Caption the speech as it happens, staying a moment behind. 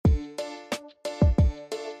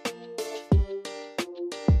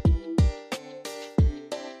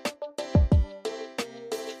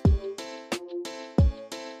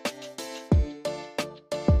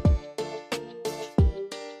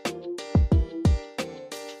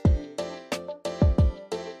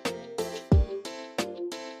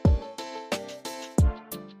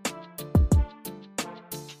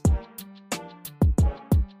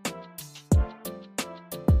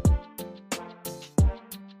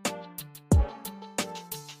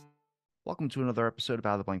welcome to another episode of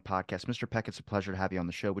Out of the Blank Podcast. Mr. Peck, it's a pleasure to have you on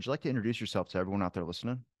the show. Would you like to introduce yourself to everyone out there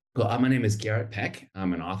listening? Well, my name is Garrett Peck.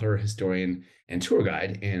 I'm an author, historian, and tour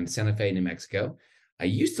guide in Santa Fe, New Mexico. I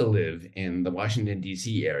used to live in the Washington,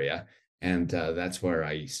 D.C. area, and that's where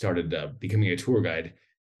I started becoming a tour guide.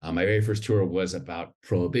 My very first tour was about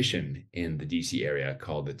prohibition in the D.C. area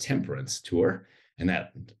called the Temperance Tour, and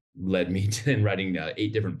that led me to then writing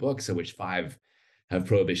 8 different books, of which 5 have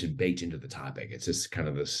prohibition baked into the topic. It's just kind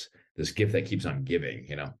of this gift that keeps on giving,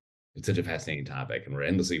 you know. It's such a fascinating topic, and we're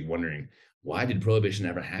endlessly wondering, why did prohibition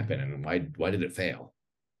ever happen, and why did it fail?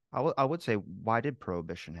 I would say, why did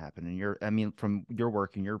prohibition happen? And from your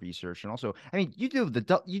work and your research, and also, you do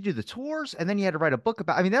the tours, and then you had to write a book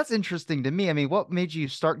about. That's interesting to me. What made you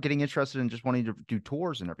start getting interested in just wanting to do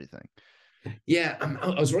tours and everything? Yeah,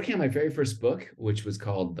 I was working on my very first book, which was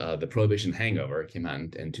called The Prohibition Hangover. It came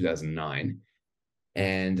out in 2009.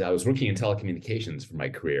 And I was working in telecommunications for my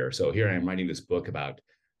career. So here I am writing this book about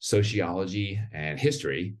sociology and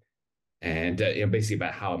history, and basically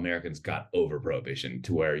about how Americans got over prohibition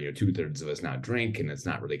to where 2/3 of us now drink, and it's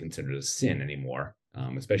not really considered a sin anymore,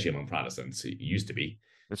 especially among Protestants. It used to be.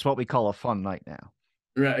 It's what we call a fun night now.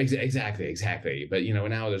 Right, exactly. But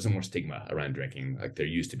now there's no more stigma around drinking like there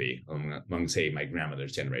used to be among say my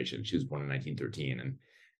grandmother's generation. She was born in 1913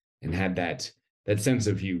 and had that sense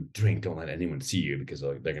of, you drink, don't let anyone see you because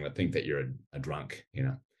they're going to think that you're a drunk.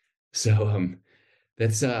 So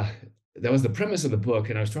that's that was the premise of the book,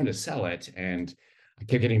 and I was trying to sell it, and I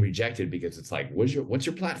kept getting rejected because it's like, what's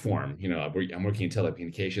your platform? I'm working in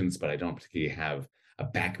telecommunications, but I don't particularly have a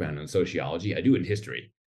background in sociology. I do in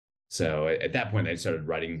history. So at that point, I started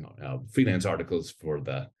writing freelance articles for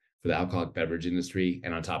the alcoholic beverage industry,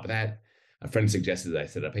 and on top of that, a friend suggested that I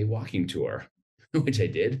set up a walking tour, which I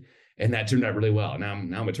did, and that turned out really well. Now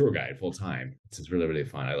I'm a tour guide full time. It's really, really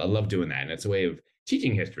fun. I love doing that, and it's a way of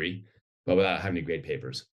teaching history, but without having to grade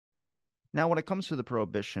papers. Now, when it comes to the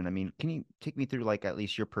prohibition, can you take me through, like, at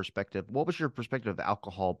least your perspective? What was your perspective of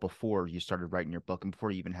alcohol before you started writing your book and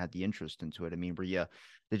before you even had the interest into it?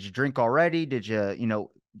 Did you drink already? Did you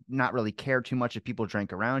not really care too much if people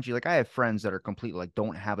drank around you? Like, I have friends that are completely like,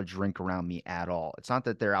 don't have a drink around me at all. It's not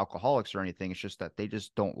that they're alcoholics or anything. It's just that they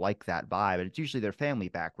just don't like that vibe. And it's usually their family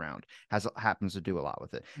background happens to do a lot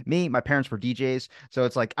with it. Me, my parents were DJs. So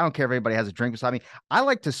it's like, I don't care if everybody has a drink beside me. I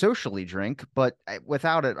like to socially drink, but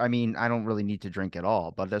without it, I don't really need to drink at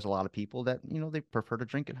all. But there's a lot of people that, they prefer to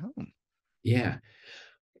drink at home. Yeah,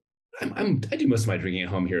 I do most of my drinking at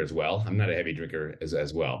home here as well. I'm not a heavy drinker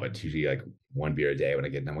as well, but usually like 1 beer a day when I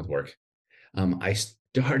get done with work. I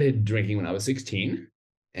started drinking when I was 16,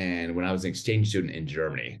 and when I was an exchange student in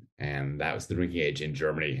Germany, and that was the drinking age in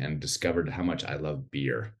Germany, and discovered how much I love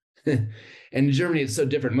beer. And in Germany, it's so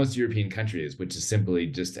different. Most European countries, which is simply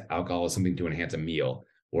just alcohol is something to enhance a meal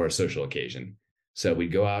or a social occasion. So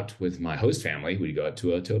we'd go out with my host family. We'd go out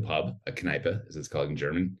to a pub, a Kneipe, as it's called in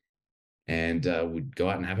German, and we'd go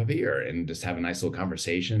out and have a beer and just have a nice little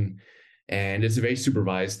conversation. And it's a very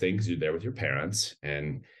supervised thing because you're there with your parents.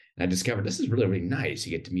 And I discovered this is really, really nice.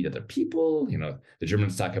 You get to meet other people. The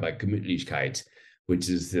Germans talk about Gemütlichkeit, which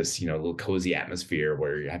is this, little cozy atmosphere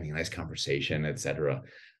where you're having a nice conversation, etc.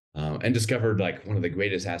 And discovered like one of the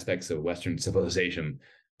greatest aspects of Western civilization,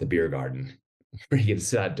 the beer garden, where you get to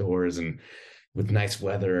sit outdoors and with nice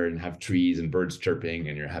weather and have trees and birds chirping,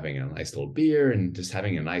 and you're having a nice little beer and just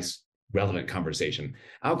having a nice relevant conversation.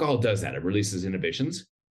 Alcohol does that. It releases inhibitions.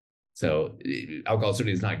 So alcohol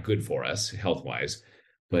certainly is not good for us health-wise,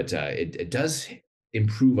 but it does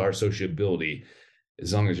improve our sociability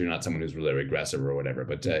as long as you're not someone who's really aggressive or whatever.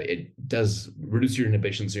 But it does reduce your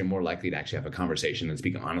inhibitions, so you're more likely to actually have a conversation and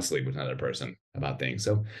speak honestly with another person about things.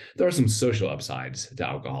 So there are some social upsides to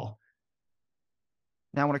alcohol.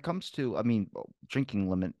 Now, when it comes to, drinking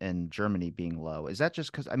limit in Germany being low, is that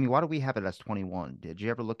just because, why do we have it as 21? Did you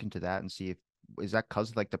ever look into that and see if, is that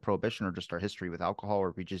because of like the prohibition or just our history with alcohol,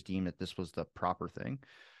 or we just deem that this was the proper thing?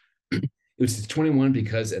 It was 21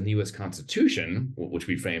 because in the U.S. Constitution, which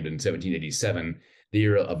we framed in 1787, the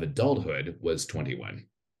era of adulthood was 21,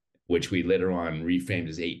 which we later on reframed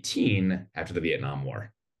as 18 after the Vietnam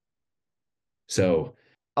War. So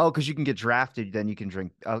Oh, because you can get drafted, then you can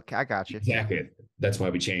drink. Okay, I got you. Yeah. exactly, that's why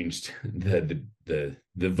we changed the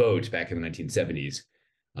vote back in the 1970s,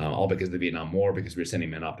 all because of the Vietnam War, because we were sending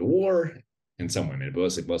men off to war, and some women,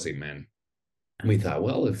 but mostly men. And we thought,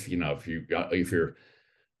 well, if you're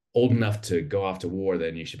old enough to go off to war,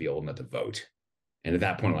 then you should be old enough to vote. And at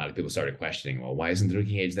that point, a lot of people started questioning, well, why isn't the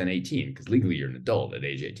drinking age then 18? Because legally you're an adult at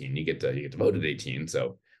age 18. You get to vote at 18.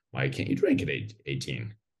 So why can't you drink at age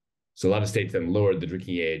 18? So a lot of states then lowered the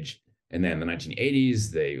drinking age. And then in the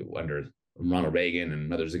 1980s, they, under Ronald Reagan and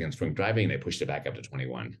Mothers Against Drunk Driving. They pushed it back up to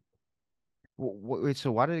 21. Wait,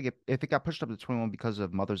 so why did it get, if it got pushed up to 21 because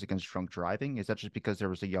of Mothers Against Drunk Driving, is that just because there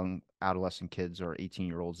was a young adolescent kids or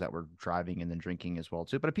 18-year-olds that were driving and then drinking as well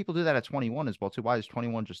too? But if people do that at 21 as well too, why is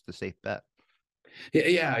 21 just the safe bet?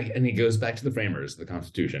 Yeah, and it goes back to the framers, the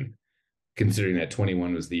Constitution, considering that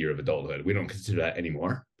 21 was the year of adulthood. We don't consider that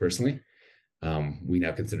anymore, personally. We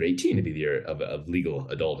now consider 18 to be the year of legal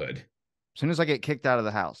adulthood. As soon as I get kicked out of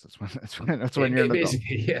the house, that's when you're an adult.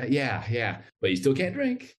 Basically, yeah. But you still can't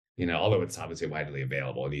drink, although it's obviously widely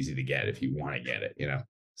available and easy to get if you want to get it.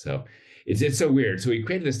 So it's so weird. So we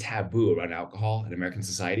created this taboo around alcohol in American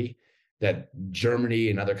society that Germany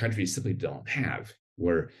and other countries simply don't have,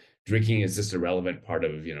 where drinking is just a relevant part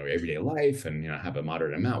of everyday life, and have a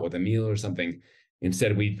moderate amount with a meal or something.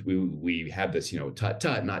 Instead, we have this tut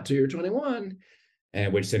tut, not till you're 21,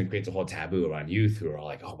 and which then creates a whole taboo around youth who are all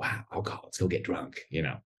like, oh wow, alcohol, let's go get drunk,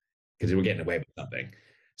 because we're getting away with something.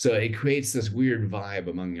 So it creates this weird vibe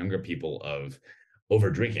among younger people of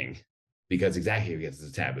over drinking, because exactly because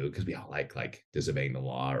it's a taboo, because we all like disobeying the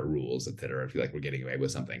law or rules, et cetera. I feel like we're getting away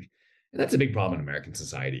with something. And that's a big problem in American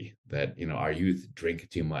society, that our youth drink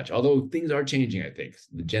too much. Although things are changing, I think.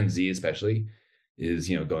 The Gen Z especially is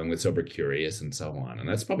going with sober curious and so on. And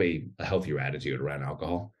that's probably a healthier attitude around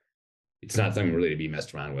alcohol. It's not something really to be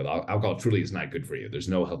messed around with. Alcohol truly is not good for you. There's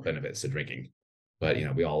no health benefits to drinking, but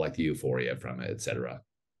we all like the euphoria from it, etc.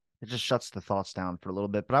 It just shuts the thoughts down for a little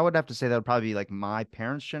bit. But I would have to say that would probably be like my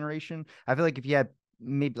parents' generation. I feel like if you had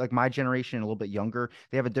maybe like my generation a little bit younger,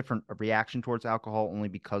 they have a different reaction towards alcohol only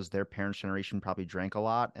because their parents' generation probably drank a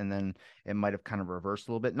lot. And then it might have kind of reversed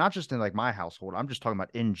a little bit. Not just in like my household. I'm just talking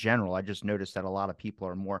about in general. I just noticed that a lot of people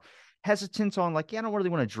are more hesitant on like, yeah, I don't really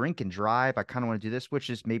want to drink and drive. I kind of want to do this, which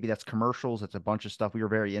is maybe that's commercials. That's a bunch of stuff. We were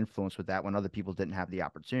very influenced with that when other people didn't have the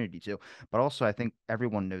opportunity to. But also, I think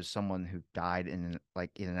everyone knows someone who died in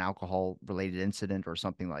an alcohol related incident or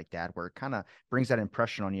something like that, where it kind of brings that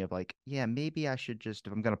impression on you of like, yeah, maybe I should just,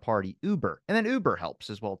 if I'm going to party, Uber. And then Uber helps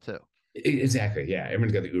as well too. Exactly. Yeah.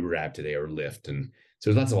 Everyone's got the Uber app today or Lyft. And so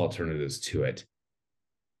there's lots of alternatives to it,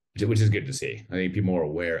 which is good to see. I think people are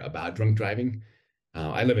aware about drunk driving.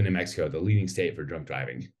 I live in New Mexico, the leading state for drunk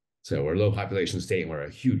driving. So we're a low population state and we're a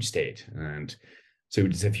huge state. And so we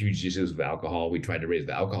just have huge issues with alcohol. We tried to raise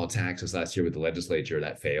the alcohol taxes last year with the legislature.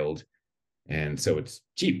 That failed. And so it's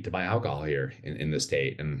cheap to buy alcohol here in the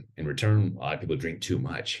state. And in return, a lot of people drink too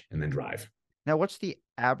much and then drive. Now, what's the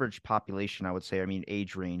average population, I would say, I mean,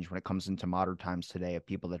 age range when it comes into modern times today of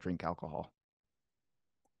people that drink alcohol?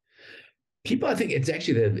 People, I think it's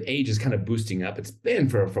actually the age is kind of boosting up. It's been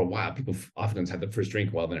for a while. People often have the first drink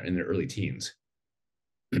while they're in their early teens.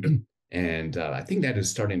 And I think that is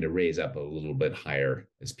starting to raise up a little bit higher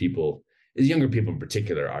as younger people in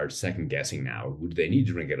particular, are second guessing now. Do they need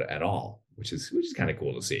to drink it at all? Which is kind of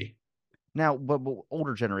cool to see. Now, but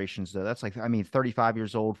older generations though, that's like, I mean, 35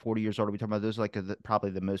 years old, 40 years old, are we talking about those like probably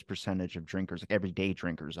the most percentage of drinkers, like everyday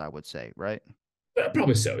drinkers, I would say, right?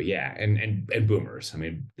 Probably so, yeah. And boomers. I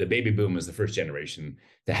mean, the baby boom was the first generation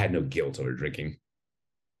that had no guilt over drinking.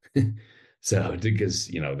 So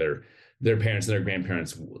because their parents and their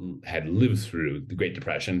grandparents had lived through the Great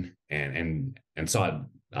Depression and saw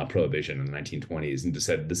prohibition in the 1920s and just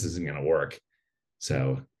said this isn't going to work.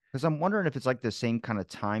 So Because I'm wondering if it's like the same kind of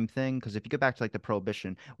time thing. Because if you go back to like the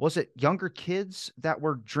prohibition, was it younger kids that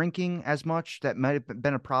were drinking as much that might have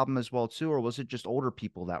been a problem as well too, or was it just older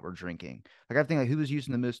people that were drinking? Like I think like who was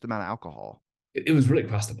using the most amount of alcohol? it was really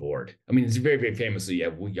across the board. I mean, it's very, very famously you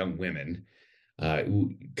have young women uh,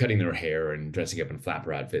 cutting their hair and dressing up in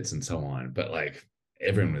flapper outfits and so on. But like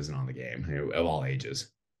everyone was on the game, of all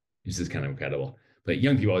ages. It's just kind of incredible. But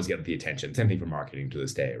young people always get the attention. Same thing for marketing to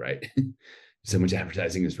this day, right? So much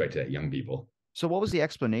advertising is directed at young people. So what was the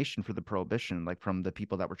explanation for the prohibition, like from the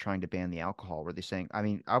people that were trying to ban the alcohol? Were they saying, I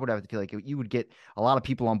mean, I would have to feel like you would get a lot of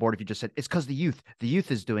people on board if you just said it's because the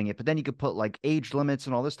youth is doing it, but then you could put like age limits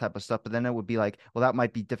and all this type of stuff, but then it would be like, well, that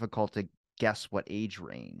might be difficult to guess what age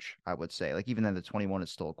range, I would say. Like even then the 21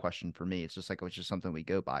 is still a question for me. It's just like it's just something we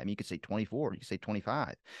go by. I mean, you could say 24, you could say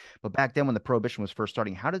 25. But back then when the prohibition was first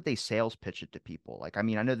starting, how did they sales pitch it to people? Like, I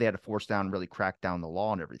mean, I know they had to force down and really crack down the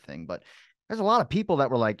law and everything, but there's a lot of people that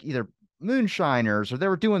were like either moonshiners or they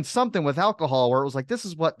were doing something with alcohol where it was like this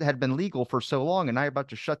is what had been legal for so long and now you're about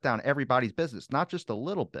to shut down everybody's business, not just a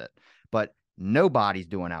little bit, but nobody's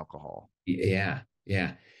doing alcohol. Yeah.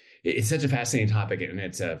 It's such a fascinating topic, and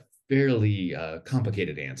it's a fairly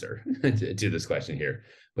complicated answer to this question here.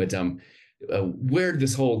 But where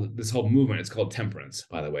this whole movement, it's called temperance,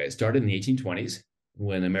 by the way. It started in the 1820s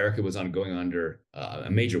when America was going under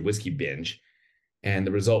a major whiskey binge, And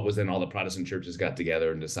the result was then all the Protestant churches got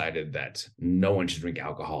together and decided that no one should drink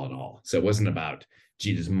alcohol at all. So it wasn't about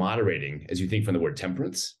Jesus moderating, as you think from the word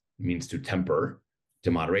temperance, it means to temper,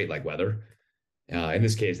 to moderate, like weather. In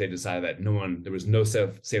this case, they decided that there was no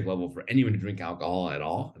safe level for anyone to drink alcohol at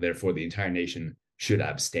all. Therefore, the entire nation should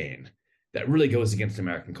abstain. That really goes against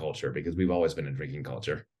American culture because we've always been a drinking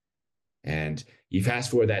culture. And you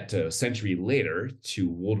fast forward that to a century later to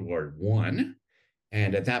World War I.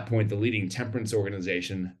 And at that point, the leading temperance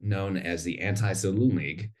organization known as the Anti-Saloon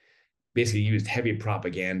League basically used heavy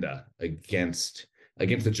propaganda against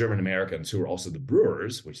the German Americans, who were also the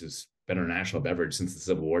brewers, which has been our national beverage since the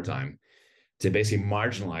Civil War time, to basically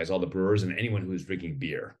marginalize all the brewers and anyone who was drinking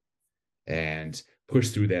beer, and push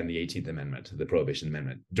through then the 18th Amendment, the Prohibition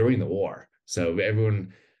Amendment, during the war. So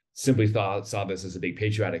everyone simply saw this as a big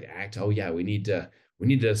patriotic act. Oh yeah, we need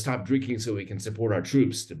to stop drinking so we can support our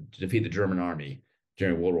troops to defeat the German army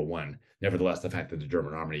during World War I. Nevertheless, the fact that the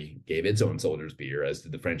German army gave its own soldiers beer, as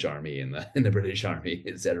did the French army and the British army,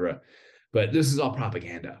 etc. But this is all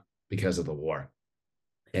propaganda because of the war.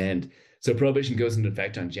 And so prohibition goes into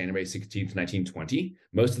effect on January 16th, 1920.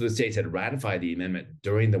 Most of the states had ratified the amendment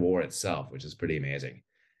during the war itself, which is pretty amazing.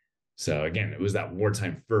 So again, it was that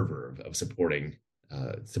wartime fervor of supporting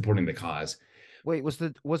the cause. Wait, was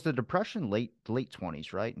the Depression late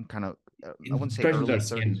 20s, right? And kind of I wouldn't say Depression early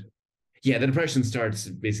starts 30s. yeah, the Depression starts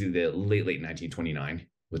basically the late 1929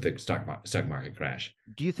 with the stock market crash.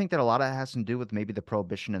 Do you think that a lot of it has to do with maybe the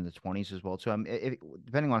prohibition in the 20s as well too?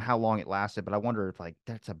 Depending on how long it lasted, but I wonder if like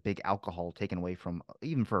that's a big alcohol taken away from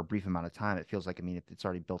even for a brief amount of time. It feels like, I mean, it's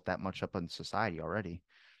already built that much up in society already.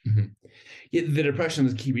 Mm-hmm. Yeah, the Depression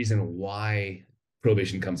is the key reason why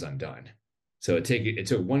prohibition comes undone. So it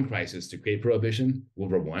took one crisis to create prohibition,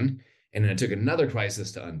 World War One, and then it took another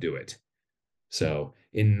crisis to undo it. So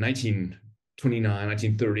in 1929,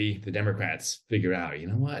 1930, the Democrats figure out, you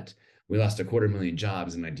know what? We lost 250,000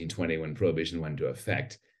 jobs in 1920 when prohibition went into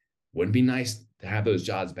effect. Wouldn't it be nice to have those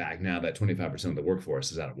jobs back now that 25% of the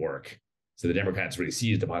workforce is out of work? So the Democrats really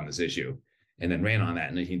seized upon this issue and then ran on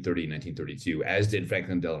that in 1930 and 1932, as did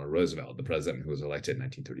Franklin Delano Roosevelt, the president who was elected in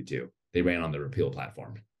 1932. They ran on the repeal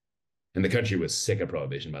platform. And the country was sick of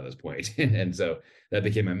prohibition by this point. And so that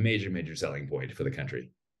became a major selling point for the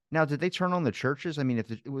country. Now, did they turn on the churches? I mean,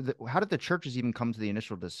 how did the churches even come to the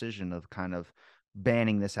initial decision of kind of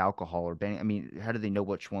banning this alcohol or banning? I mean, how do they know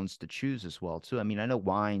which ones to choose as well, too? I mean, I know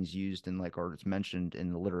wine's used in like, or it's mentioned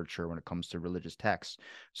in the literature when it comes to religious texts.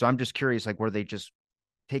 So I'm just curious, like, were they just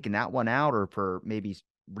taking that one out, or for maybe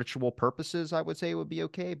ritual purposes? I would say it would be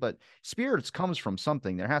okay, but spirits comes from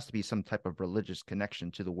something. There has to be some type of religious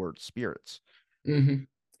connection to the word spirits. Mm-hmm.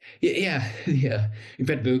 Yeah. In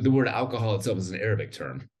fact, the word alcohol itself is an Arabic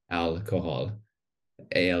term, alcohol,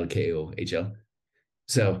 Alkohl.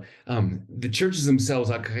 So the churches themselves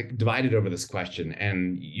are divided over this question,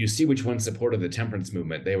 and you see which ones supported the temperance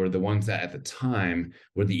movement. They were the ones that at the time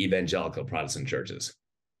were the evangelical Protestant churches.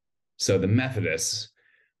 So the Methodists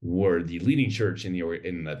were the leading church in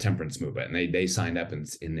the temperance movement, and they signed up in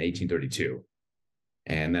 1832.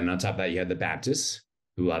 And then on top of that, you had the Baptists,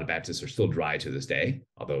 who a lot of Baptists are still dry to this day,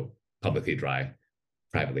 although publicly dry,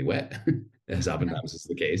 privately wet, as oftentimes is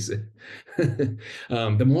the case.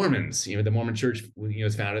 The Mormons, the Mormon Church,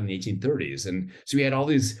 was founded in the 1830s, and so we had all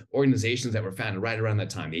these organizations that were founded right around that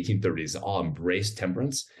time, the 1830s, all embraced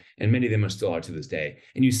temperance, and many of them still are to this day.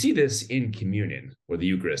 And you see this in communion or the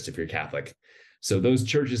Eucharist if you're Catholic. So those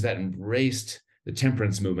churches that embraced the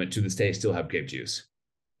temperance movement to this day still have grape juice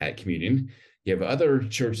at communion. You have other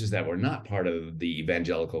churches that were not part of the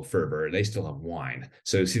evangelical fervor, and they still have wine.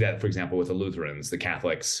 So you see that, for example, with the Lutherans, the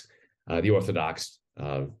Catholics, the Orthodox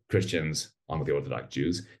Christians, along with the Orthodox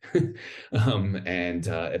Jews, and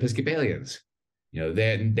Episcopalians.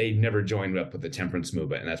 They never joined up with the temperance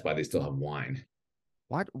movement, and that's why they still have wine.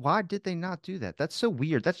 Why did they not do that? That's so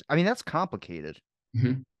weird. That's complicated.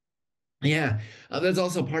 Mm-hmm. Yeah, that's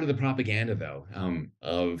also part of the propaganda, though,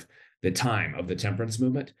 of the time of the temperance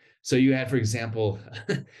movement. So you had, for example,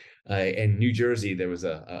 in New Jersey, there was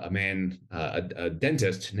a man, a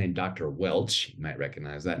dentist named Dr. Welch, you might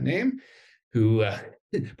recognize that name, who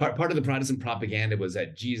part of the Protestant propaganda was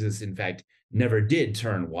that Jesus, in fact, never did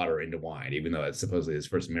turn water into wine, even though it's supposedly his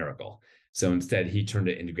first miracle. So instead, he turned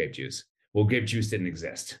it into grape juice. Well, grape juice didn't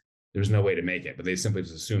exist. There's no way to make it, but they simply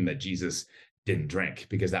just assumed that Jesus didn't drink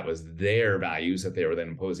because that was their values that they were then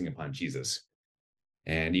imposing upon Jesus.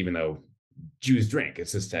 And even though Jews drink,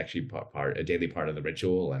 it's just actually a daily part of the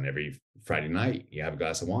ritual. And every Friday night, you have a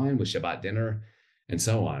glass of wine with Shabbat dinner and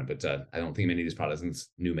so on. But I don't think many of these Protestants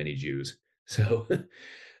knew many Jews. So,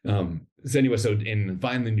 so in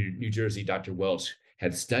finally New Jersey, Dr. Welch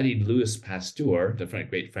had studied Louis Pasteur, the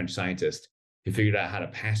great French scientist, who figured out how to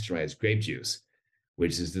pasteurize grape juice,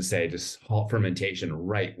 which is to say, just halt fermentation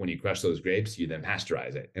right when you crush those grapes, you then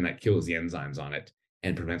pasteurize it, and that kills the enzymes on it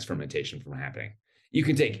and prevents fermentation from happening. You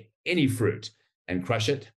can take any fruit and crush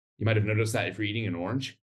it. You might have noticed that if you're eating an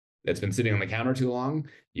orange that's been sitting on the counter too long,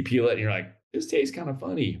 you peel it and you're like, this tastes kind of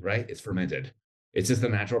funny, right? It's fermented. It's just a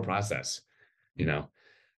natural process, you know.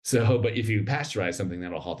 So, but if you pasteurize something,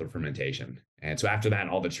 that'll halt the fermentation. And so after that,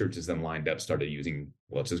 all the churches then lined up, started using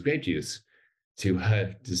Welch's grape juice to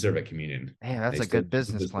serve at communion. Man, that's They a still good do to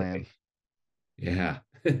business this plan. day. Yeah,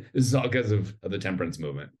 this is all because of the temperance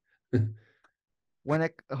movement. When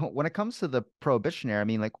it comes to the prohibition era, I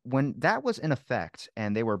mean, like when that was in effect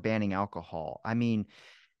and they were banning alcohol, I mean,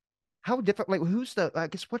 how different, like, I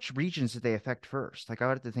guess, which regions did they affect first? Like, I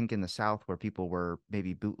would have to think in the South where people were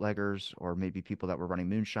maybe bootleggers or maybe people that were running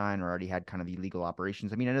moonshine or already had kind of illegal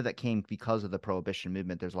operations. I mean, I know that came because of the prohibition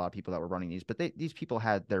movement. There's a lot of people that were running these, but these people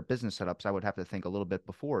had their business setups, I would have to think a little bit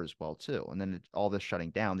before as well, too. And then all this shutting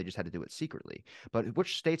down, they just had to do it secretly. But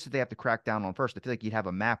which states did they have to crack down on first? I feel like you'd have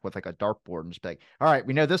a map with like a dartboard and just be like, all right,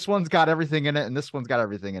 we know this one's got everything in it and this one's got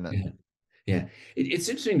everything in it. Yeah, yeah. It's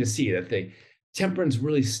interesting to see that the temperance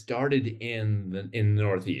really started in the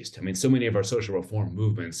Northeast. I mean, so many of our social reform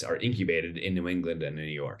movements are incubated in New England and New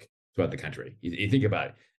York throughout the country. You think about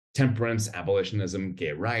it, temperance, abolitionism,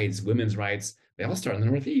 gay rights, women's rights, they all start in the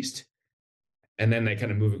Northeast. And then they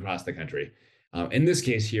kind of move across the country. In this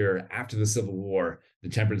case here, after the Civil War, the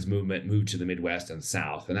temperance movement moved to the Midwest and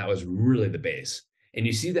South, and that was really the base. And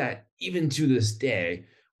you see that even to this day,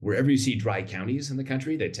 wherever you see dry counties in the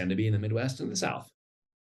country, they tend to be in the Midwest and the South.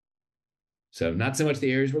 So not so much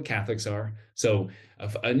the areas where Catholics are. So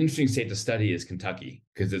an interesting state to study is Kentucky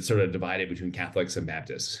because it's sort of divided between Catholics and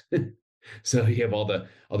Baptists. So you have all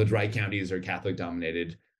the dry counties are Catholic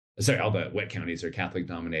dominated. Sorry, all the wet counties are Catholic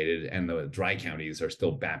dominated, and the dry counties are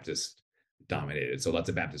still Baptist dominated. So lots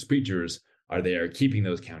of Baptist preachers are there keeping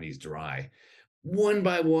those counties dry. One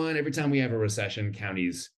by one, every time we have a recession,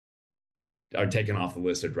 counties are taken off the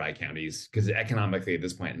list of dry counties because economically at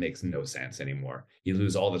this point it makes no sense anymore. You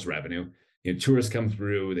lose all this revenue. You know, tourists come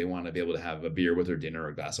through, they want to be able to have a beer with their dinner or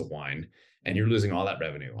a glass of wine, and you're losing all that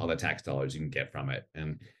revenue, all the tax dollars you can get from it.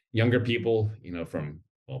 And younger people, you know, from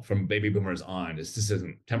baby boomers on, this just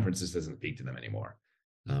isn't temperance just doesn't speak to them anymore.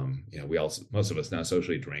 You know, we also most of us now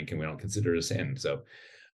socially drink and we don't consider it a sin. So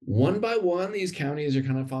one by one, these counties are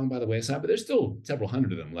kind of falling by the wayside, but there's still several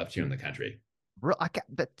hundred of them left here in the country.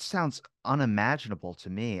 That sounds unimaginable to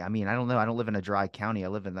me. I mean, I don't know. I don't live in a dry county. I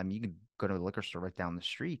mean, you can go to a liquor store right down the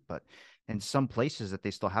street, but in some places that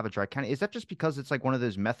they still have a dry county, is that just because it's like one of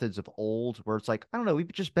those methods of old where it's like, I don't know,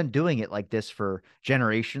 we've just been doing it like this for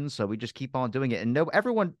generations, so we just keep on doing it. And no,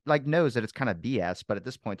 everyone like knows that it's kind of BS, but at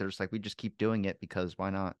this point, they're just like, we just keep doing it because why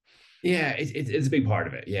not? Yeah, it's a big part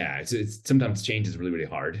of it. Yeah, it's sometimes change is really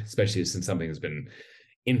hard, especially since something has been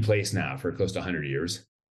in place now for close to 100 years.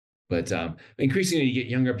 But increasingly, you get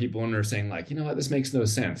younger people and they're saying like, you know what, this makes no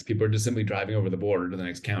sense. People are just simply driving over the border to the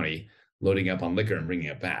next county, loading up on liquor and bringing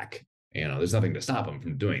it back. You know, there's nothing to stop them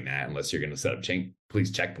from doing that unless you're going to set up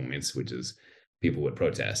police checkpoints, which is people would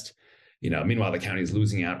protest. You know, meanwhile, the county is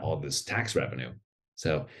losing out all this tax revenue.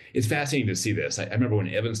 So it's fascinating to see this. I remember when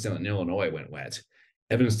Evanston in Illinois went wet.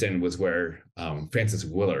 Evanston was where Frances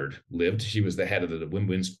Willard lived. She was the head of the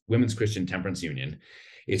Women's Christian Temperance Union.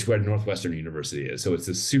 It's where Northwestern University is. So it's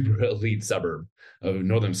a super elite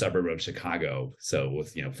northern suburb of Chicago. So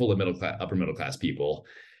with, you know, full of upper middle class people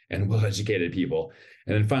and well-educated people.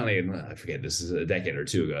 And then finally, I forget, this is a decade or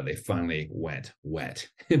two ago, they finally went wet.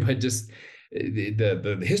 But just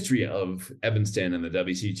the history of Evanston and the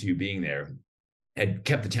WC2 being there had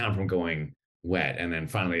kept the town from going wet. And then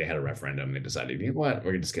finally they had a referendum. They decided, you know what,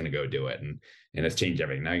 we're just going to go do it. And it's changed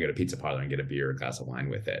everything. Now you go to pizza parlor and get a beer or a glass of wine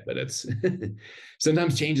with it. But it's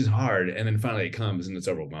sometimes change is hard. And then finally it comes and it's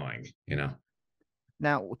overwhelming, you know?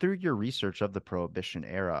 Now, through your research of the Prohibition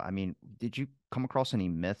era, I mean, did you come across any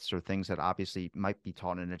myths or things that obviously might be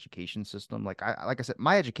taught in an education system? Like I said,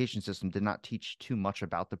 my education system did not teach too much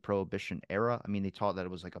about the Prohibition era. I mean, they taught that it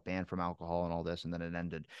was like a ban from alcohol and all this, and then it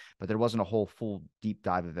ended. But there wasn't a whole full deep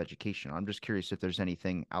dive of education. I'm just curious if there's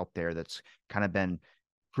anything out there that's kind of been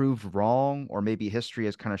proved wrong, or maybe history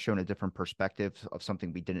has kind of shown a different perspective of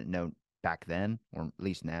something we didn't know back then, or at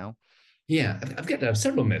least now. Yeah, I've got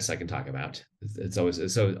several myths I can talk about. It's always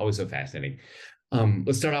so fascinating.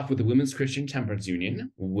 Let's start off with the Women's Christian Temperance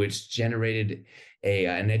Union, which generated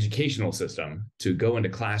an educational system to go into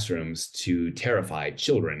classrooms to terrify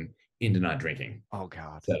children into not drinking. Oh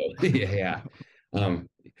God. So yeah, yeah.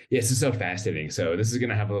 Yes, it's so fascinating. So this is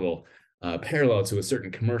going to have a little parallel to a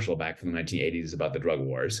certain commercial back from the 1980s about the drug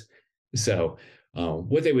wars. So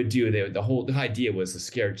what they would do, the idea was to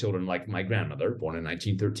scare children like my grandmother, born in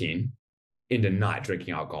 1913, into not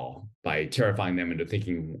drinking alcohol by terrifying them into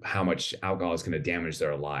thinking how much alcohol is going to damage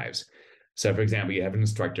their lives. So, for example, you have an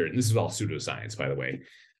instructor, and this is all pseudoscience, by the way.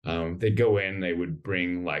 They'd go in, they would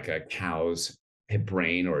bring like a cow's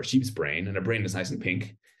brain or a sheep's brain, and a brain that's nice and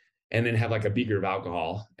pink, and then have like a beaker of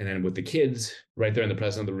alcohol. And then with the kids right there in the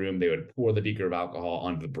presence of the room, they would pour the beaker of alcohol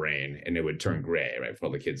onto the brain, and it would turn gray right before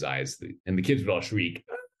the kids' eyes. And the kids would all shriek,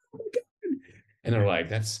 "Oh my God." And they're like,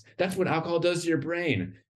 that's what alcohol does to your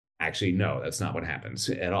brain. Actually, no, that's not what happens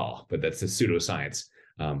at all. But that's the pseudoscience.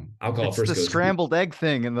 Alcohol It's first the goes. scrambled egg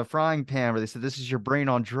thing in the frying pan where they said this is your brain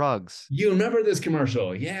on drugs. You remember this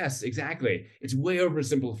commercial? Yes, exactly. It's way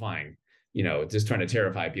oversimplifying, just trying to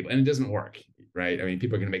terrify people. And it doesn't work, right? I mean,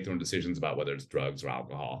 people are going to make their own decisions about whether it's drugs or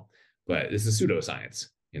alcohol, but this is pseudoscience.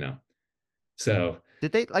 So,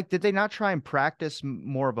 Did they not try and practice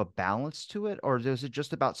more of a balance to it, or was it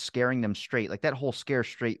just about scaring them straight? Like that whole scare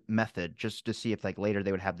straight method, just to see if like later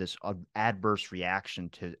they would have this adverse reaction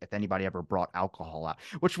to if anybody ever brought alcohol out,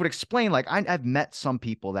 which would explain like I've met some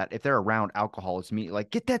people that if they're around alcohol, it's me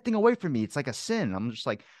like get that thing away from me. It's like a sin. I'm just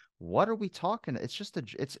like, what are we talking? It's just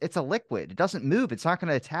it's a liquid. It doesn't move. It's not going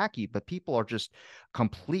to attack you, but people are just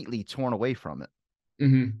completely torn away from it.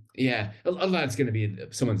 yeah, a lot it's going to be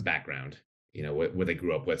someone's background, what they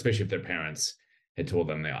grew up with, especially if their parents had told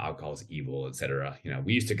them that alcohol is evil, etc.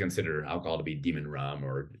 We used to consider alcohol to be demon rum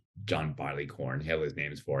or John Barleycorn. He had all these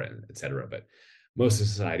names for it, etc. But most of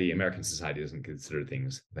society, American society, doesn't consider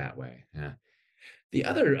things that way. Yeah. The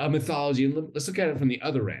other mythology, let's look at it from the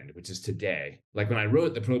other end, which is today. Like when I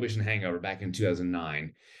wrote The Prohibition Hangover back in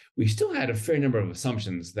 2009, we still had a fair number of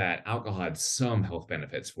assumptions that alcohol had some health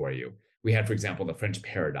benefits for you. We had, for example, the French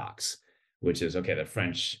paradox, which is okay, the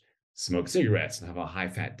French smoke cigarettes and have a high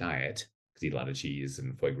fat diet because eat a lot of cheese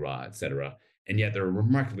and foie gras, etc. And yet they're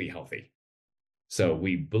remarkably healthy. So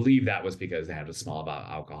we believe that was because they had a small amount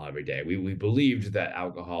of alcohol every day. We believed that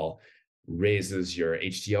alcohol raises your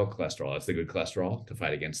HDL cholesterol. That's the good cholesterol to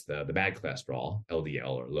fight against the bad cholesterol, LDL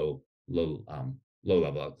or low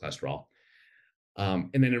level cholesterol. And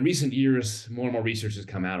then in recent years, more and more research has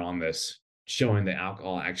come out on this, showing that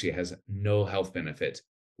alcohol actually has no health benefit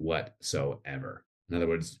whatsoever. In other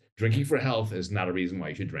words, drinking for health is not a reason why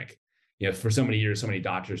you should drink. For so many years, so many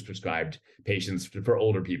doctors prescribed patients for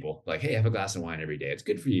older people, like, hey, have a glass of wine every day. It's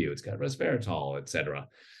good for you. It's got resveratrol, etc.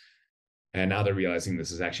 And now they're realizing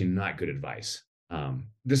this is actually not good advice. At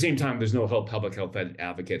the same time, there's no public health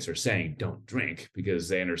advocates are saying don't drink because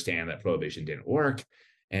they understand that prohibition didn't work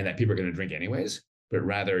and that people are going to drink anyways. But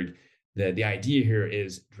rather, the idea here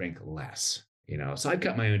is drink less. So I've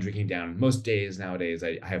cut my own drinking down. Most days nowadays,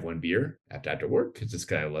 I have one beer after work. It's just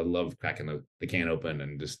kind of I love cracking the can open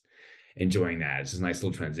and just enjoying that. It's just a nice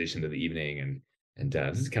little transition to the evening, and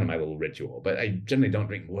this is kind of my little ritual. But I generally don't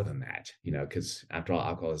drink more than that, because after all,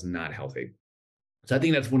 alcohol is not healthy. So I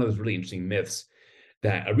think that's one of those really interesting myths,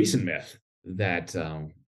 that a recent myth that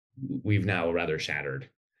we've now rather shattered.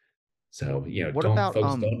 So, What don't about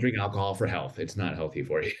folks don't drink alcohol for health. It's not healthy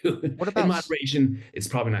for you. what In about moderation, it's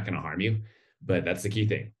probably not going to harm you, but that's the key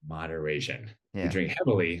thing, moderation. If you yeah. drink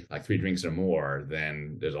heavily, like 3 drinks or more,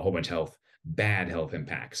 then there's a whole bunch of bad health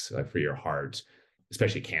impacts, like for your heart,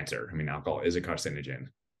 especially cancer. I mean, alcohol is a carcinogen,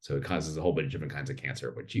 so it causes a whole bunch of different kinds of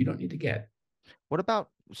cancer, which you don't need to get. What about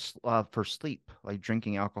for sleep? Like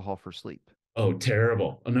drinking alcohol for sleep? Oh,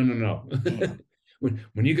 terrible. Oh, no, no, no. Damn.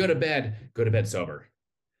 When you go to bed sober.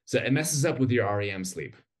 So it messes up with your REM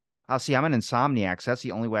sleep. Oh, see, I'm an insomniac, so that's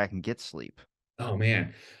the only way I can get sleep. Oh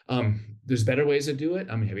man. There's better ways to do it.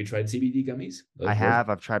 I mean, have you tried CBD gummies? I Those work. have.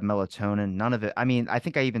 I've tried melatonin. None of it. I mean, I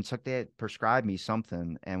think I even took they prescribed me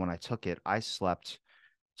something, and when I took it, I slept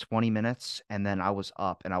 20 minutes and then I was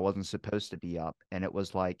up and I wasn't supposed to be up. And it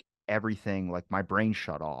was like everything, like my brain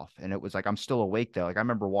shut off. And it was like I'm still awake though. Like I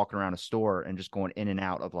remember walking around a store and just going in and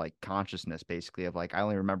out of like consciousness, basically, of like I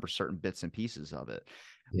only remember certain bits and pieces of it.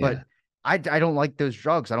 But Yeah. I don't like those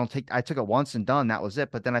drugs. I took it once and done. That was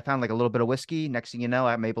it. But then I found like a little bit of whiskey. Next thing you know,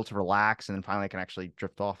 I'm able to relax and then finally I can actually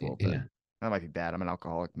drift off a little bit. Yeah. That might be bad. I'm an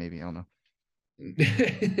alcoholic, maybe. I don't know.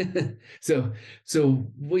 so so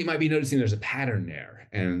what you might be noticing, there's a pattern there,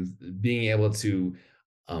 and being able to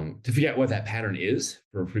figure out what that pattern is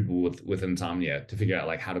for people with insomnia, to figure out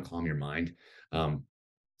like how to calm your mind.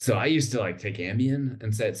 So I used to like take Ambien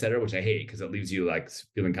and et cetera, which I hate because it leaves you like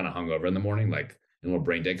feeling kind of hungover in the morning, like a little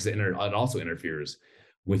brain dead, because it also interferes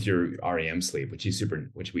with your REM sleep, which is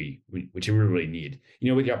which you really need.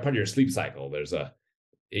 With your part of your sleep cycle,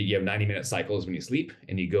 you have 90-minute cycles when you sleep,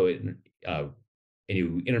 and you go in. and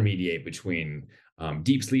you intermediate between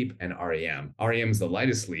deep sleep and REM. REM is the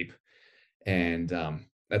lightest sleep, and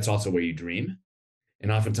that's also where you dream.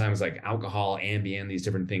 And oftentimes, like alcohol, Ambien, these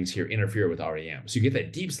different things here interfere with REM. So you get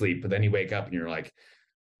that deep sleep, but then you wake up and you're like,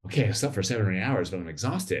 okay, I slept for 7 or 8 hours, but I'm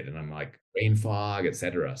exhausted and I'm like brain fog,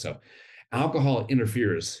 etc. So alcohol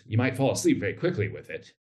interferes. You might fall asleep very quickly with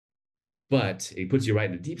it, but it puts you right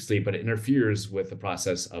into deep sleep, but it interferes with the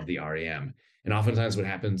process of the REM. And oftentimes what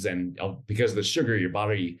happens, and because of the sugar, your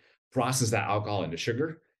body processes that alcohol into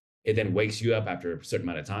sugar. It then wakes you up after a certain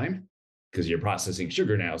amount of time because you're processing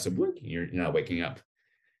sugar now. So you're not waking up.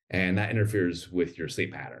 And that interferes with your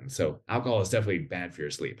sleep pattern. So alcohol is definitely bad for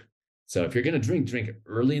your sleep. So if you're going to drink, drink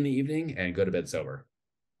early in the evening and go to bed sober.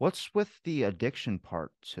 What's with the addiction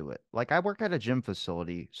part to it? Like I work at a gym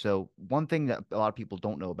facility, so one thing that a lot of people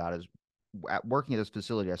don't know about is at working at this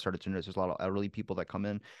facility, I started to notice there's a lot of elderly people that come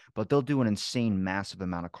in, but they'll do an insane, massive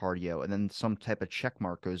amount of cardio, and then some type of check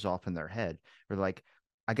mark goes off in their head. They're like,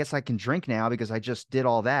 I guess I can drink now because I just did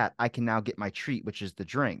all that. I can now get my treat, which is the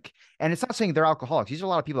drink. And it's not saying they're alcoholics. These are a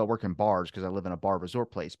lot of people that work in bars because I live in a bar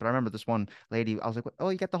resort place. But I remember this one lady, I was like, oh,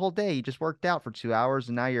 you got the whole day. You just worked out for 2 hours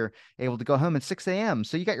and now you're able to go home at 6 a.m.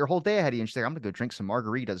 So you got your whole day ahead of you. And she's like, I'm gonna go drink some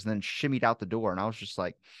margaritas, and then shimmied out the door. And I was just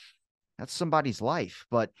like, that's somebody's life.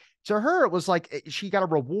 But to her, it was like she got a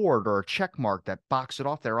reward or a check mark that box it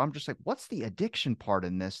off there. I'm just like, what's the addiction part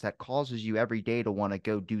in this that causes you every day to want to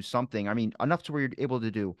go do something? I mean, enough to where you're able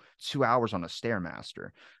to do 2 hours on a Stairmaster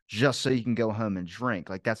just so you can go home and drink.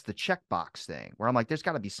 Like that's the checkbox thing where I'm like, there's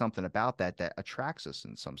got to be something about that that attracts us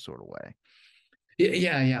in some sort of way.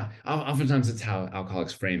 Yeah, yeah. Oftentimes it's how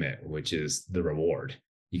alcoholics frame it, which is the reward.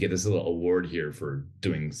 You get this little award here for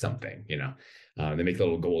doing something, you know. They make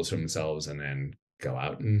little goals for themselves and then go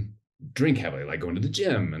out and drink heavily, like going to the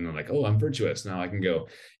gym. And they're like, oh, I'm virtuous. Now I can go,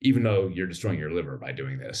 even though you're destroying your liver by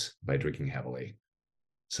doing this, by drinking heavily.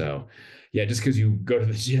 So, yeah, just because you go to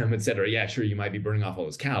the gym, et cetera, yeah, sure, you might be burning off all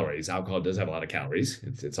those calories. Alcohol does have a lot of calories,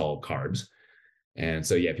 it's all carbs. And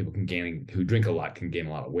so, yeah, people can gain, who drink a lot can gain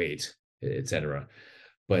a lot of weight, et cetera.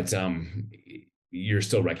 But you're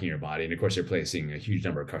still wrecking your body. And of course, you're placing a huge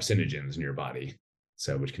number of carcinogens in your body.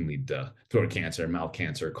 So, which can lead to throat cancer, mouth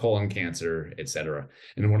cancer, colon cancer, et cetera.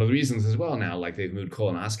 And one of the reasons as well now, like they've moved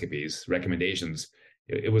colonoscopies recommendations,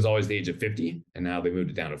 it was always the age of 50, and now they moved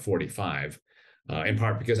it down to 45, in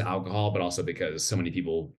part because of alcohol, but also because so many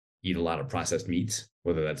people eat a lot of processed meats,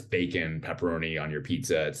 whether that's bacon, pepperoni on your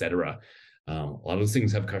pizza, et cetera. A lot of those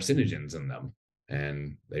things have carcinogens in them,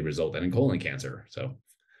 and they result then in colon cancer. So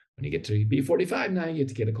when you get to be 45, now you get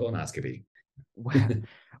to get a colonoscopy. When,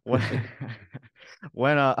 when,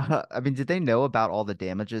 when I mean, did they know about all the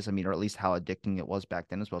damages? I mean, or at least how addicting it was back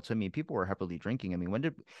then as well. To me, people were heavily drinking. I mean, when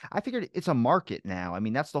did I figured it's a market now? I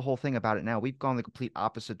mean, that's the whole thing about it now. We've gone the complete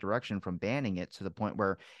opposite direction from banning it to the point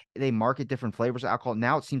where they market different flavors of alcohol.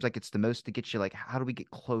 Now it seems like it's the most to get you like, how do we get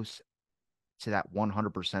close to that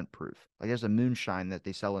 100% proof? Like there's a moonshine that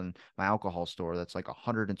they sell in my alcohol store that's like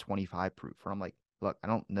 125 proof. And I'm like, look, I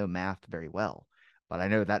don't know math very well, but I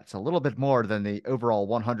know that's a little bit more than the overall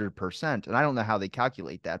 100%. And I don't know how they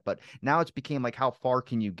calculate that, but now it's became like, how far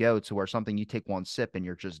can you go to where something you take one sip and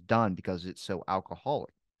you're just done because it's so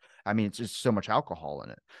alcoholic? I mean, it's just so much alcohol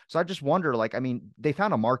in it. So I just wonder, like, I mean, they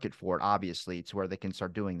found a market for it, obviously, to where they can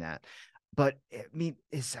start doing that. But I mean,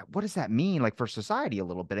 what does that mean, like for society a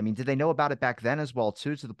little bit? I mean, did they know about it back then as well,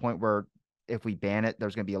 too, to the point where if we ban it,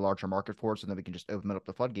 there's going to be a larger market for it, so then we can just open up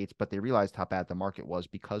the floodgates? But they realized how bad the market was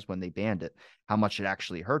because when they banned it, how much it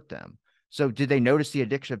actually hurt them. So did they notice the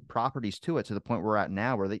addiction properties to it to the point we're at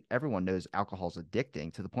now, where everyone knows alcohol's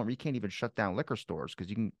addicting to the point where you can't even shut down liquor stores because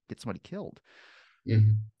you can get somebody killed?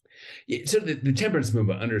 Mm-hmm. Yeah, so the temperance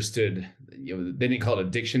movement understood, they didn't call it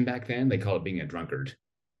addiction back then. They call it being a drunkard.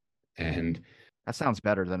 And That sounds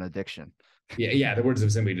better than addiction. yeah, the words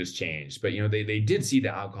have simply just changed. But they did see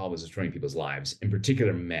that alcohol was destroying people's lives, in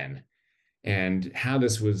particular men, and how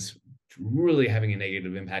this was really having a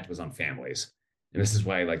negative impact was on families. And this is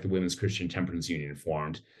why like the Women's Christian Temperance Union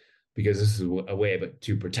formed, because this is a way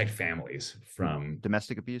to protect families from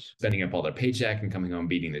Domestic abuse? spending up all their paycheck and coming home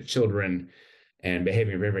beating the children and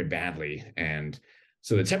behaving very, very badly. And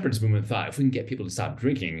so the temperance movement thought if we can get people to stop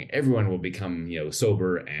drinking, everyone will become,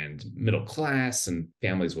 sober and middle class, and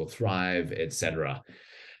families will thrive, etc.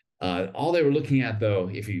 All they were looking at, though,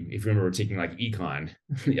 if you remember taking like econ,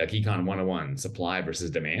 like econ 101, supply versus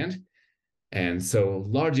demand. And so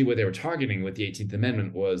largely what they were targeting with the 18th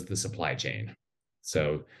Amendment was the supply chain.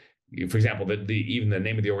 So, for example, even the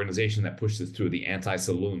name of the organization that pushed this through, the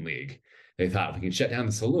Anti-Saloon League, they thought if we can shut down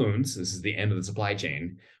the saloons, this is the end of the supply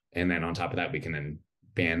chain. And then on top of that, we can then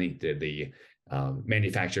ban the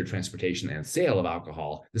manufacture, transportation, and sale of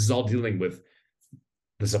alcohol. This is all dealing with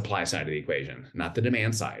the supply side of the equation, not the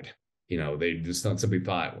demand side. They just not simply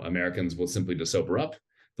thought Americans will simply just sober up.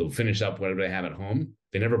 They'll finish up whatever they have at home.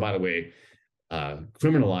 They never, by the way,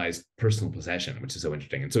 criminalized personal possession, which is so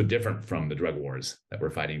interesting and so different from the drug wars that we're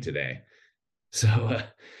fighting today. So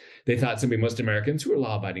they thought simply most Americans who are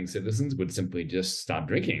law-abiding citizens would simply just stop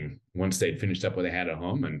drinking once they'd finished up what they had at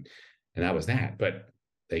home, and that was that. But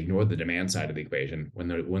they ignored the demand side of the equation.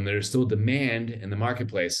 When there's still demand in the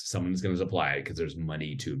marketplace, someone's going to supply it because there's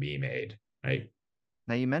money to be made, right?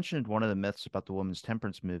 Now, you mentioned one of the myths about the women's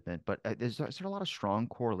temperance movement, but is there a lot of strong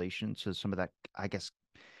correlation to some of that, I guess,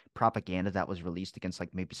 propaganda that was released against like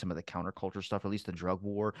maybe some of the counterculture stuff, or at least the drug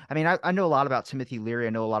war? I mean, I know a lot about Timothy Leary. I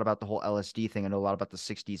know a lot about the whole LSD thing. I know a lot about the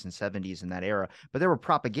 60s and 70s in that era, but there were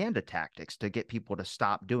propaganda tactics to get people to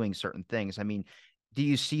stop doing certain things. I mean, do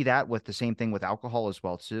you see that with the same thing with alcohol as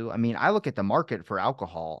well too? I mean, I look at the market for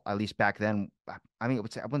alcohol, at least back then. I mean,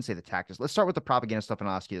 I wouldn't say the tactics. Let's start with the propaganda stuff, and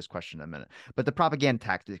I'll ask you this question in a minute. But the propaganda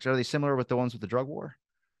tactics, are they similar with the ones with the drug war?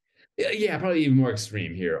 Yeah, probably even more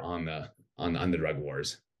extreme here on the drug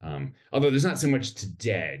wars. Although there's not so much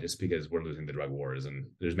today, just because we're losing the drug wars, and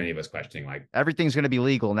there's many of us questioning like Everything's going to be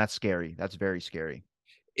legal, and that's scary. That's very scary.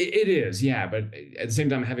 it is, yeah, but at the same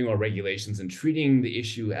time, having more regulations and treating the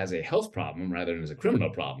issue as a health problem rather than as a criminal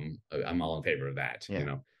problem, I'm all in favor of that.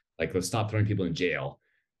 Yeah. Like let's stop throwing people in jail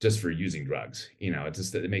just for using drugs.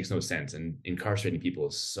 It makes no sense, and incarcerating people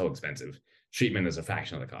is so expensive. Treatment is a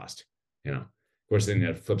fraction of the cost. Of course, then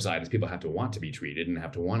the flip side is people have to want to be treated and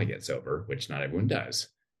have to want to get sober, which not everyone does.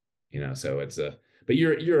 So it's a but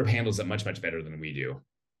Europe handles it much better than we do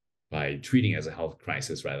by treating it as a health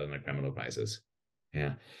crisis rather than a criminal crisis.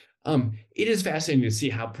 Yeah. It is fascinating to see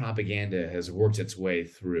how propaganda has worked its way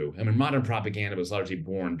through. I mean, modern propaganda was largely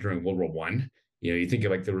born during World War One. You think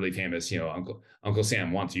of like the really famous, Uncle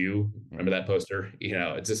Sam wants you. Remember that poster?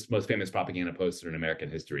 It's just the most famous propaganda poster in American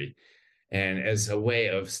history. And as a way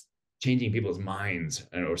of changing people's minds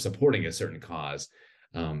or supporting a certain cause,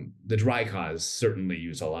 the dry cause certainly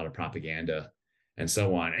used a lot of propaganda and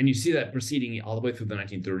so on. And you see that proceeding all the way through the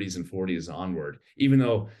 1930s and 40s onward, even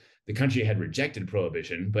though the country had rejected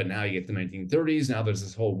prohibition, but now you get the 1930s. Now there's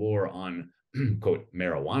this whole war on quote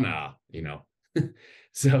marijuana,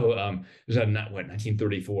 So there's a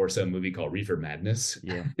 1934 some movie called Reefer Madness.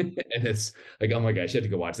 Yeah. And it's like, oh my gosh, you have to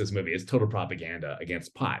go watch this movie. It's total propaganda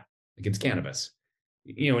against pot, against cannabis.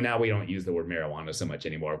 Now we don't use the word marijuana so much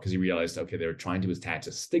anymore because you realized, okay, they're trying to attach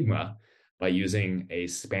a stigma by using a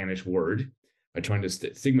Spanish word, by trying to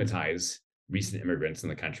stigmatize recent immigrants in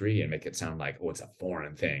the country and make it sound like, oh, it's a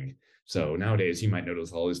foreign thing. So nowadays you might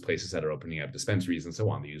notice all these places that are opening up dispensaries and so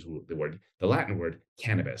on, they use the Latin word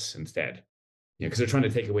cannabis instead, because they're trying to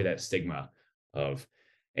take away that stigma of,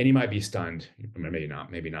 and you might be stunned, maybe not,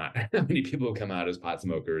 how many people will come out as pot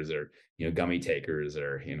smokers or, gummy takers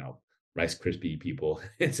or, Rice Krispie people,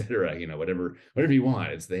 etc. Whatever you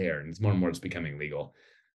want, it's there, and it's more and more it's becoming legal.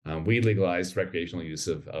 We legalized recreational use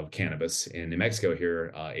of cannabis in New Mexico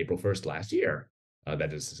here April 1st last year.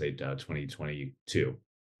 That is to say, 2022.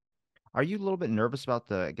 Are you a little bit nervous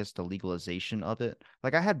about I guess, the legalization of it?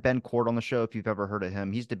 Like, I had Ben Cord on the show, if you've ever heard of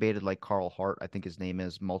him. He's debated like Carl Hart, I think his name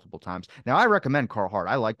is, multiple times. Now, I recommend Carl Hart.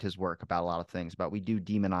 I liked his work about a lot of things, but we do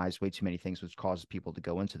demonize way too many things, which causes people to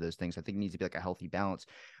go into those things. I think it needs to be like a healthy balance.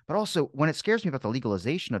 But also, when it scares me about the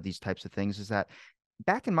legalization of these types of things is that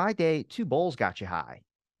back in my day, two bowls got you high.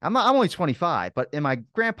 I'm only 25, but in my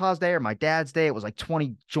grandpa's day or my dad's day, it was like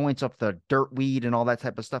 20 joints of the dirt weed and all that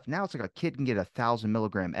type of stuff. Now it's like a kid can get 1,000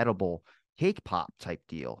 milligram edible cake pop type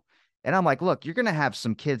deal. And I'm like, look, you're going to have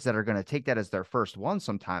some kids that are going to take that as their first one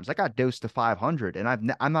sometimes. I got dosed to 500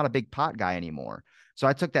 and I'm not a big pot guy anymore. So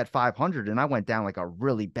I took that 500 and I went down like a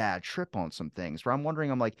really bad trip on some things where I'm wondering,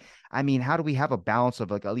 I'm like, I mean, how do we have a balance of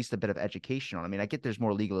like at least a bit of education on? I mean, I get there's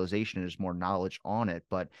more legalization and there's more knowledge on it,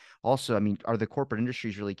 but also, I mean, are the corporate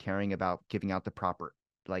industries really caring about giving out the proper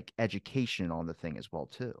like education on the thing as well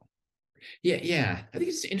too? Yeah. I think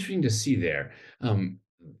it's interesting to see there.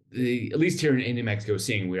 At least here in New Mexico,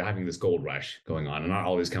 seeing we're having this gold rush going on, and not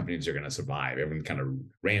all these companies are going to survive. Everyone kind of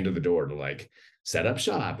ran to the door to like set up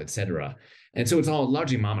shop, etc. And so it's all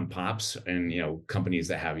largely mom and pops and companies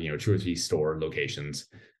that have 2 or 3 store locations.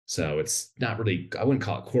 So it's not really, I wouldn't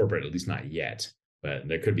call it corporate, at least not yet. But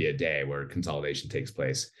there could be a day where consolidation takes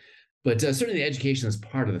place. But certainly the education is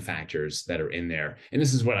part of the factors that are in there, and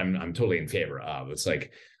this is what I'm totally in favor of. It's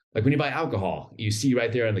like when you buy alcohol, you see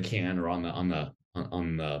right there on the can or on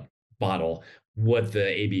the bottle what the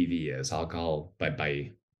ABV is, alcohol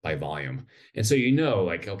by volume, and so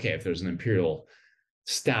like, okay, if there's an imperial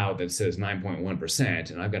stout that says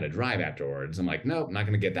 9.1%, and I've got to drive afterwards. I'm like, nope, I'm not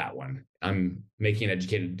going to get that one. I'm making an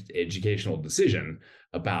educational decision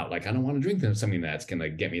about like, I don't want to drink something that's going to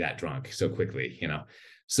get me that drunk so quickly, you know?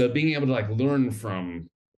 So being able to like learn from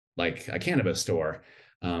like a cannabis store,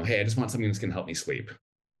 hey, I just want something that's going to help me sleep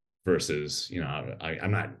versus, you know,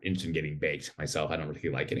 I'm not interested in getting baked myself. I don't really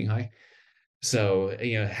like getting high. So,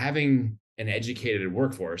 you know, having an educated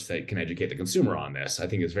workforce that can educate the consumer on this, I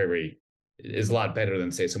think is is a lot better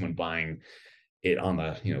than say someone buying it on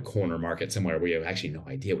the, you know, corner market somewhere where you have actually no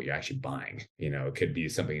idea what you're actually buying. You know, it could be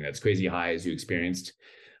something that's crazy high as you experienced,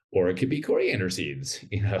 or it could be coriander seeds,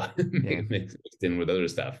 you know, Yeah. mixed in with other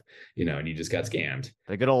stuff, you know, and you just got scammed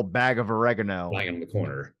The good old bag of oregano. buying it on the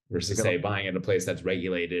corner The versus good say old, buying at a place that's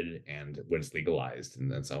regulated and when it's legalized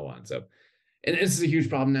and then so on. So, and this is a huge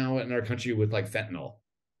problem now in our country with like fentanyl.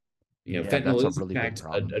 You know, yeah, that's fentanyl a is in really big fact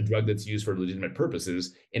problem. a drug that's used for legitimate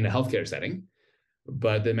purposes in a healthcare setting,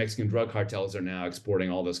 but the Mexican drug cartels are now exporting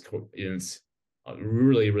all this. And it's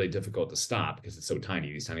really, really difficult to stop because it's so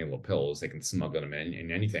tiny. These tiny little pills, they can smuggle them in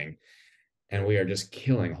anything, and we are just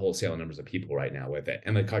killing wholesale numbers of people right now with it.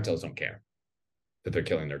 And the cartels don't care that they're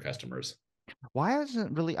killing their customers. Why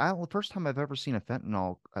hasn't really, the first time I've ever seen a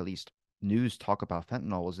fentanyl, at least news talk about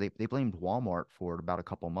fentanyl, was they blamed Walmart for it about a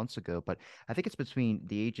couple months ago. But I think it's between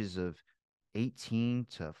the ages of 18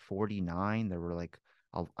 to 49. There were like,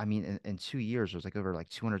 I mean, in 2 years, there was like over like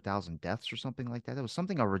 200,000 deaths or something like that. It was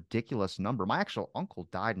something a ridiculous number. My actual uncle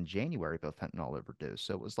died in January of a fentanyl overdose.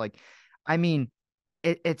 So it was like, I mean,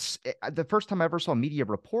 the first time I ever saw a media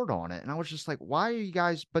report on it, and I was just like, why are you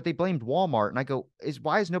guys? But they blamed Walmart, and I go, is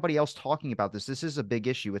why is nobody else talking about this? This is a big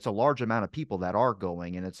issue. It's a large amount of people that are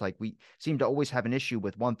going, and it's like we seem to always have an issue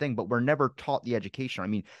with one thing, but we're never taught the education. I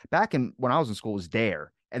mean, back in when I was in school, it was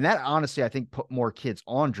DARE. And that honestly, I think put more kids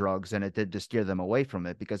on drugs than it did to steer them away from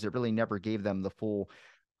it because it really never gave them the full.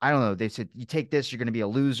 I don't know. They said, you take this, you're going to be a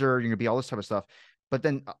loser, you're going to be all this type of stuff. But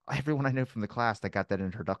then everyone I know from the class that got that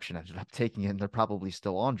introduction ended up taking it, and they're probably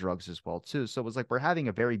still on drugs as well too. So it was like we're having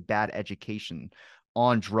a very bad education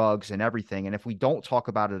on drugs and everything. And if we don't talk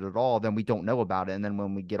about it at all, then we don't know about it. And then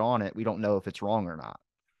when we get on it, we don't know if it's wrong or not.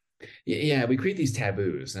 Yeah, we create these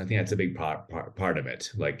taboos, and I think that's a big part of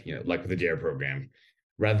it. Like, you know, like with the DARE program,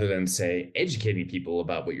 rather than say educating people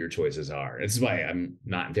about what your choices are. This is why I'm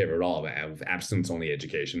not in favor at all of abstinence only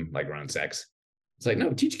education, like around sex. It's like,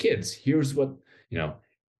 no, teach kids. You know,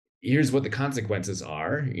 here's what the consequences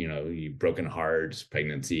are. You know, broken heart,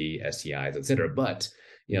 pregnancy, STIs, etc. But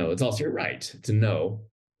you know, it's also your right to know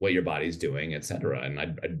what your body's doing, etc. And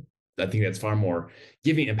I think that's far more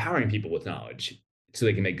giving, empowering people with knowledge so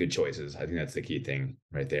they can make good choices. I think that's the key thing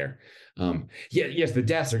right there. Yeah, yes, the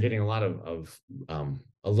deaths are getting a lot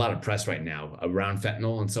of press right now around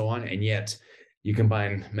fentanyl and so on, and yet you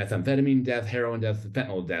combine methamphetamine death, heroin death,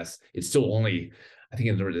 fentanyl deaths. It's still only, I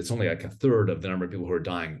think it's only like a third of the number of people who are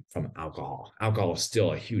dying from alcohol. Alcohol is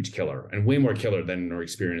still a huge killer and way more killer than we're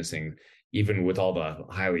experiencing, even with all the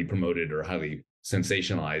highly promoted or highly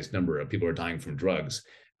sensationalized number of people who are dying from drugs.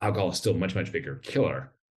 Alcohol is still much, much bigger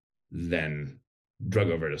killer than drug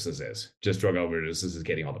overdoses is. Just drug overdoses is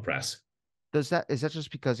getting all the press. Is that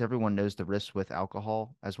just because everyone knows the risks with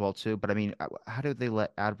alcohol as well too? But I mean, how do they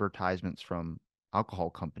let advertisements from alcohol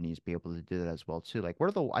companies be able to do that as well too? Like,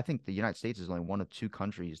 I think the United States is only one of two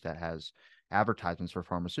countries that has advertisements for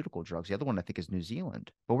pharmaceutical drugs. The other one I think is New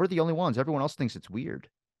Zealand, but we're the only ones. Everyone else thinks it's weird.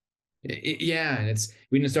 Yeah, and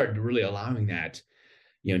we didn't start really allowing that,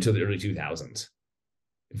 you know, until the early 2000s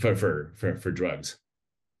for drugs,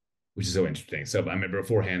 which is so interesting. So I remember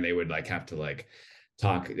beforehand they would like have to like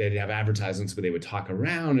talk. They'd have advertisements, but they would talk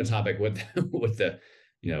around a topic with the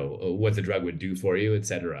you know what the drug would do for you,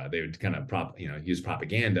 etc. They would kind of use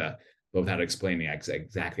propaganda, but without explaining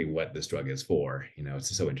exactly what this drug is for. You know,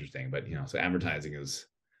 it's so interesting. But you know, so advertising is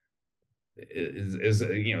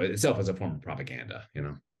you know itself as a form of propaganda. You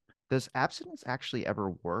know. Does abstinence actually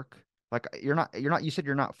ever work? Like you said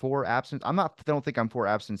you're not for abstinence. I don't think I'm for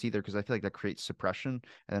abstinence either because I feel like that creates suppression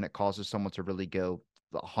and then it causes someone to really go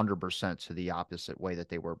 100% to the opposite way that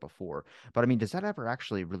they were before. But I mean, does that ever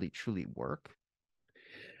actually really truly work?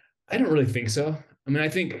 I don't really think so. I mean, I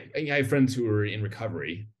think I have friends who are in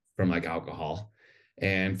recovery from like alcohol,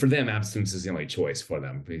 and for them, abstinence is the only choice for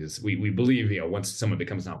them because we believe, you know, once someone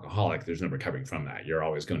becomes an alcoholic, there's no recovering from that. You're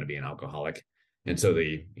always going to be an alcoholic, and so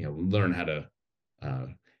they, you know, learn uh,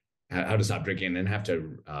 how to stop drinking and then have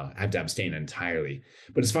to abstain entirely.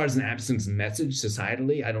 But as far as an abstinence message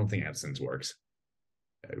societally, I don't think abstinence works.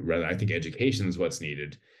 Rather, I think education is what's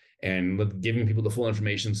needed, and giving people the full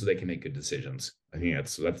information so they can make good decisions. I think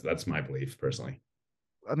that's my belief personally.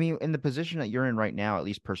 I mean, in the position that you're in right now, at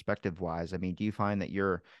least perspective wise, I mean, do you find that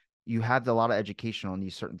you have a lot of education on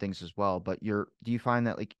these certain things as well, but do you find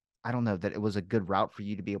that like I don't know that it was a good route for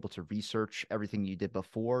you to be able to research everything you did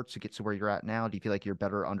before to get to where you're at now? Do you feel like you're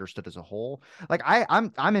better understood as a whole? Like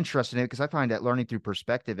I'm interested in it because I find that learning through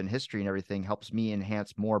perspective and history and everything helps me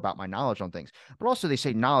enhance more about my knowledge on things. But also they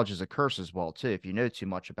say knowledge is a curse as well too. If you know too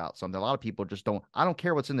much about something, a lot of people just don't. I don't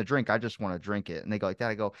care what's in the drink. I just want to drink it, and they go like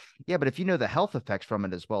that. I go, yeah, but if you know the health effects from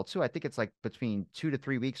it as well too, I think it's like between 2 to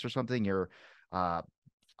 3 weeks or something. Uh,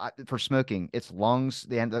 for smoking, it's lungs.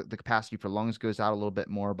 The capacity for lungs goes out a little bit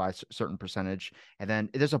more by a certain percentage, and then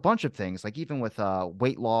there's a bunch of things like even with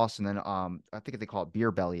weight loss, and then I think they call it beer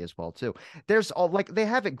belly as well too. There's all like they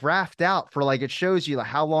have it graphed out for like it shows you like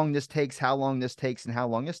how long this takes, how long this takes, and how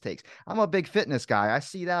long this takes. I'm a big fitness guy. I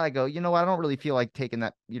see that I go, you know what? I don't really feel like taking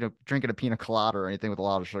that, drinking a pina colada or anything with a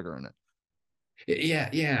lot of sugar in it. Yeah,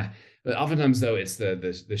 yeah. But oftentimes though, it's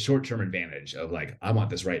the short term advantage of like, I want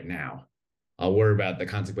this right now. I'll worry about the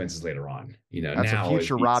consequences later on. That's a Now it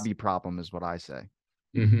future beats. Robbie problem, is what I say.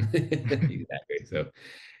 Mhm. Exactly. So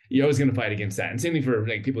you're always going to fight against that. And same thing for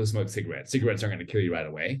like people who smoke cigarettes. Cigarettes aren't going to kill you right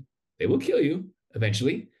away. They will kill you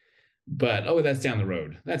eventually, but oh, that's down the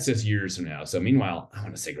road. That's just years from now. So meanwhile, I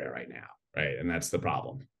want a cigarette right now, right? And that's the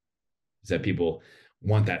problem is that people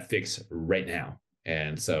want that fix right now,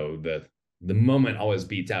 and so the moment always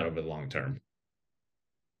beats out over the long term.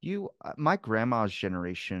 My grandma's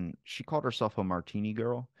generation, she called herself a martini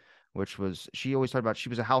girl, she always talked about she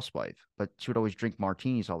was a housewife, but she would always drink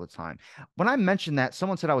martinis all the time. When I mentioned that,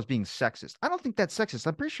 someone said I was being sexist. I don't think that's sexist.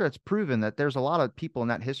 I'm pretty sure it's proven that there's a lot of people in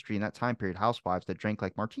that history, in that time period, housewives that drank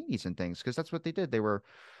like martinis and things, because that's what they did. They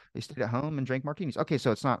stayed at home and drank martinis. Okay,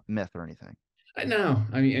 so it's not myth or anything. I know.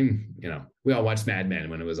 I mean, we all watched Mad Men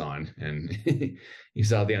when it was on, and you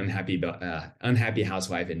saw the unhappy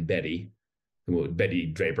housewife in Betty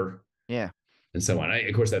Draper, Yeah. and so on.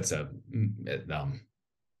 Of course, that's a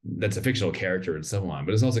fictional character and so on,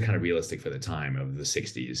 but it's also kind of realistic for the time of the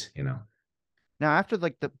 '60s. Now, after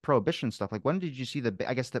like the prohibition stuff, like when did you see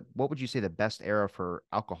I guess what would you say the best era for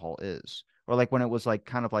alcohol is? Or like when it was like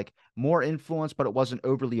kind of like more influence, but it wasn't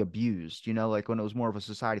overly abused, like when it was more of a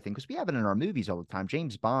society thing. Because we have it in our movies all the time.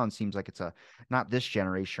 James Bond seems like it's not this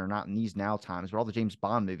generation or not in these now times, but all the James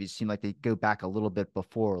Bond movies seem like they go back a little bit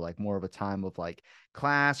before, like more of a time of like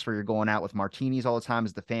class where you're going out with martinis all the time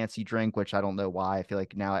as the fancy drink, which I don't know why. I feel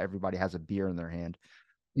like now everybody has a beer in their hand.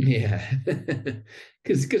 Yeah,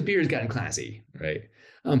 because beer has gotten classy, right?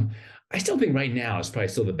 Um, I still think right now is probably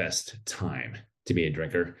still the best time to be a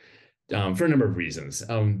drinker, for a number of reasons.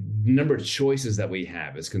 Number of choices that we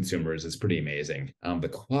have as consumers is pretty amazing. The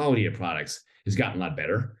quality of products has gotten a lot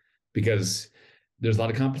better because there's a lot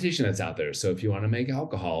of competition that's out there. So if you want to make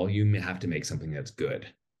alcohol, you have to make something that's good,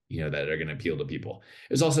 that are going to appeal to people.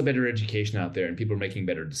 There's also better education out there, and people are making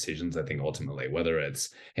better decisions, I think, ultimately, whether it's,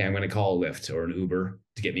 hey, I'm going to call a Lyft or an Uber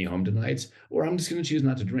to get me home tonight, or I'm just going to choose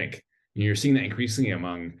not to drink. You're seeing that increasingly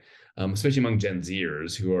especially among Gen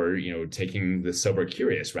Zers who are, taking the sober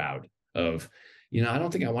curious route of, I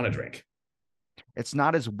don't think I want to drink. It's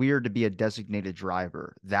not as weird to be a designated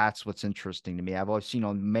driver. That's what's interesting to me. I've always seen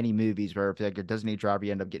on many movies where if you're like a designated driver,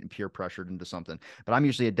 you end up getting peer pressured into something. But I'm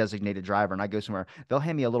usually a designated driver, and I go somewhere. They'll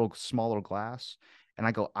hand me a small little glass, and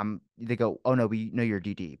I go, They go, oh no, we know you're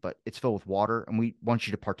DD, but it's filled with water, and we want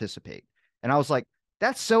you to participate. And I was like,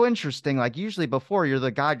 that's so interesting. Like usually before, you're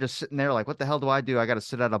the guy just sitting there, like, what the hell do I do? I got to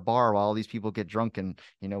sit at a bar while all these people get drunk and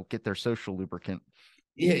get their social lubricant.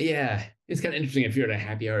 Yeah, yeah. It's kind of interesting if you're at a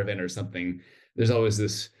happy hour event or something. There's always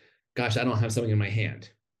this, gosh, I don't have something in my hand,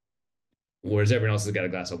 whereas everyone else has got a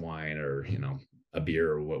glass of wine or a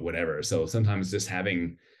beer or whatever. So sometimes just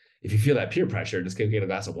having, if you feel that peer pressure, just go get a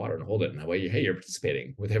glass of water and hold it, and that way you're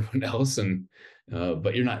participating with everyone else, and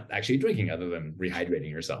but you're not actually drinking other than rehydrating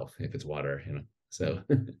yourself if it's water. So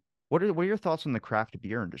What are your thoughts on the craft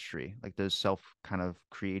beer industry, like those self kind of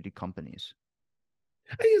created companies?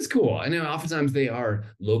 I think it's cool. I know oftentimes they are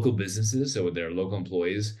local businesses, so they're local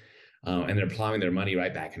employees, and they're plowing their money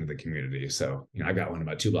right back into the community. So, I've got one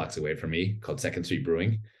about 2 blocks away from me called Second Street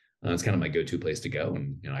Brewing. It's kind of my go-to place to go,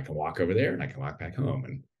 and I can walk over there and I can walk back home,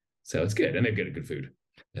 and so it's good. And they've got good food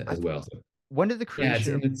I as th- well. So when did the yeah, it's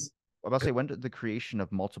creation of it's I was about to say, when did the creation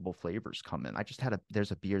of multiple flavors come in? I just there's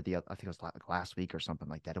a beer I think it was like last week or something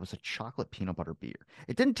like that. It was a chocolate peanut butter beer.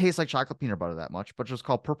 It didn't taste like chocolate peanut butter that much, but it was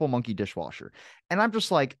called Purple Monkey Dishwasher. And I'm just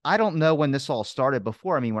like, I don't know when this all started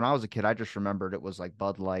before. I mean, when I was a kid, I just remembered it was like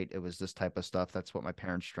Bud Light. It was this type of stuff. That's what my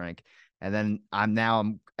parents drank. And then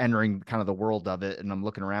I'm entering kind of the world of it, and I'm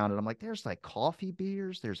looking around and I'm like, there's like coffee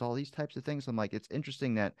beers, there's all these types of things. I'm like, it's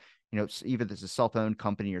interesting that, either this is a self-owned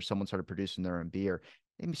company or someone started producing their own beer.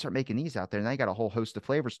 maybe start making these out there. Now you got a whole host of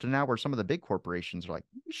flavors to now where some of the big corporations are like,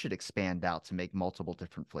 we should expand out to make multiple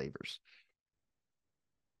different flavors.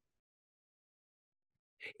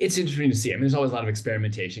 It's interesting to see. I mean, there's always a lot of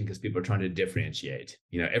experimentation because people are trying to differentiate.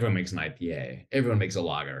 Everyone makes an IPA, everyone makes a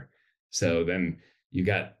lager. So then you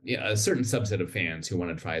got a certain subset of fans who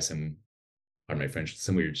want to try some, pardon my French,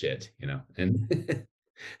 some weird shit, and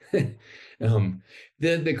um,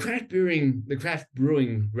 the craft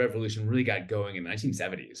brewing revolution really got going in the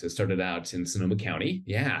 1970s. It started out in Sonoma County,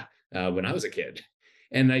 yeah, when I was a kid,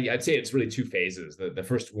 and I'd say it's really two phases. The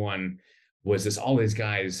first one was this: all these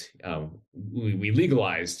guys, we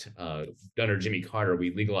legalized under Jimmy Carter,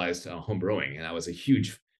 we legalized home brewing, and that was a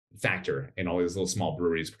huge factor in all these little small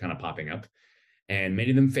breweries kind of popping up, and many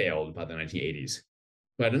of them failed by the 1980s,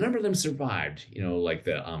 but a number of them survived. Like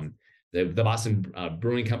the Boston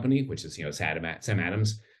Brewing Company, which is Sam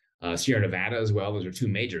Adams, Sierra Nevada as well. Those are two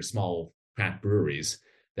major small craft breweries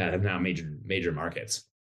that have now major markets.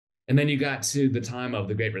 And then you got to the time of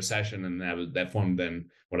the Great Recession, and that formed then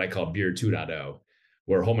what I call Beer 2.0,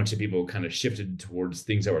 where a whole bunch of people kind of shifted towards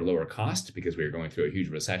things that were lower cost because we were going through a huge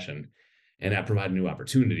recession, and that provided new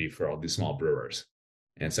opportunity for all these small brewers.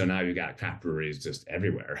 And so now you've got craft breweries just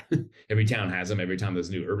everywhere. Every town has them. Every time there's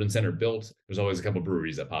a new urban center built, there's always a couple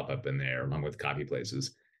breweries that pop up in there, along with coffee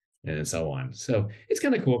places and so on. So it's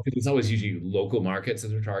kind of cool because it's always usually local markets that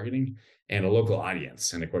they're targeting and a local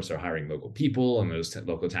audience. And of course, they're hiring local people, and those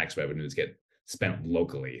local tax revenues get spent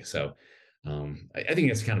locally. So I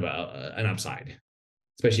think it's kind of an upside,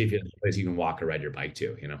 especially if you have a place you can walk or ride your bike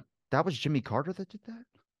to. That was Jimmy Carter that did that?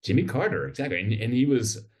 Jimmy Carter, exactly. And he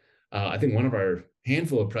was, I think, one of our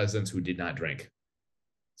handful of presidents who did not drink.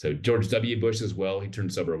 So George W. Bush as well. He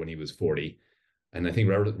turned sober when he was 40. And I think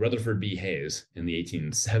Rutherford B. Hayes in the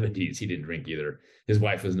 1870s, he didn't drink either. His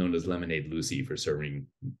wife was known as Lemonade Lucy for serving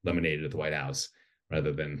lemonade at the White House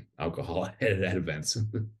rather than alcohol at events.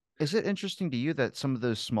 Is it interesting to you that some of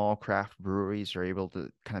those small craft breweries are able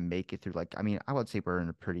to kind of make it through? Like, I mean, I would say we're in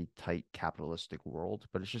a pretty tight capitalistic world,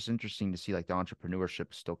 but it's just interesting to see like the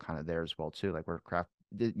entrepreneurship is still kind of there as well too. Like, where craft,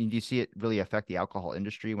 I mean, do you see it really affect the alcohol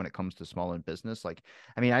industry when it comes to small and business? Like,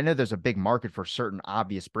 I mean, I know there's a big market for certain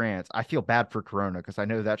obvious brands. I feel bad for Corona because I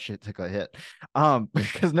know that shit took a hit,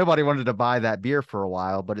 because nobody wanted to buy that beer for a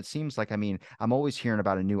while. But it seems like, I mean, I'm always hearing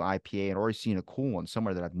about a new IPA and always seeing a cool one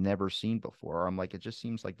somewhere that I've never seen before. I'm like, it just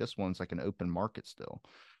seems like this one's like an open market still.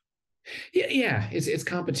 Yeah. It's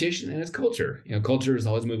competition and it's culture. Culture is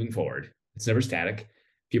always moving forward. It's never static.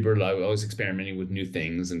 People are always experimenting with new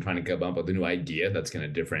things and trying to come up with a new idea that's going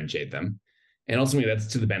to differentiate them. And ultimately, that's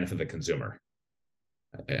to the benefit of the consumer,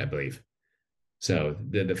 I believe. So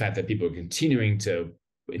the fact that people are continuing to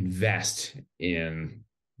invest in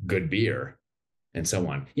good beer and so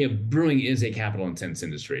on. Brewing is a capital intense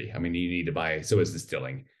industry. I mean, you need to buy, so is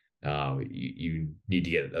distilling. You need to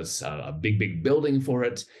get a big building for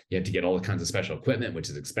it. You have to get all kinds of special equipment, which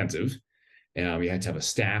is expensive. You have to have a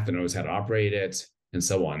staff that knows how to operate it and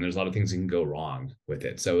so on. There's a lot of things that can go wrong with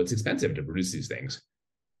it. So it's expensive to produce these things.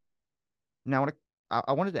 Now,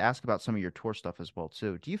 I wanted to ask about some of your tour stuff as well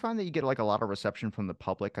too. Do you find that you get like a lot of reception from the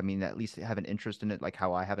public? I mean, at least have an interest in it, like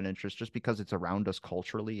how I have an interest, just because it's around us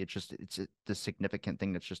culturally. It's the significant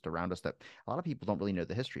thing that's just around us that a lot of people don't really know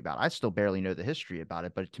the history about. I still barely know the history about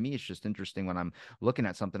it, but to me, it's just interesting when I'm looking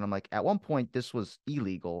at something. I'm like, at one point this was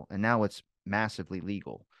illegal, and now it's massively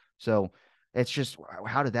legal. So it's just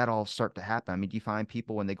how did that all start to happen? I mean, do you find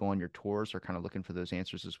people when they go on your tours are kind of looking for those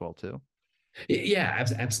answers as well too? Yeah,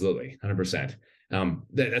 absolutely, 100%.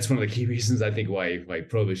 That's one of the key reasons I think why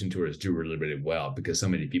prohibition tours do really well, because so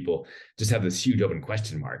many people just have this huge open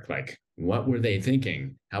question mark, like what were they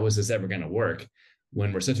thinking? How was this ever going to work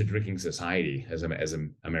when we're such a drinking society as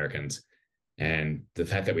Americans? And the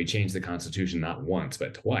fact that we changed the Constitution not once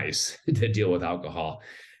but twice to deal with alcohol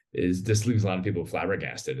is just leaves a lot of people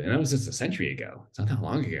flabbergasted. And that was just a century ago. It's not that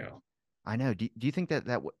long ago. I know. Do you think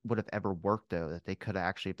that would have ever worked though? That they could have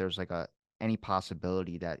actually, if there's like a any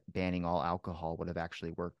possibility that banning all alcohol would have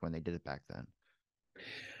actually worked when they did it back then?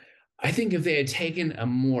 I think if they had taken a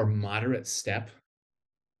more moderate step,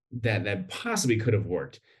 that possibly could have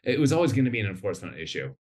worked. It was always going to be an enforcement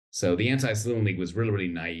issue. So the Anti-Saloon League was really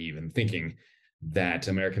naive in thinking that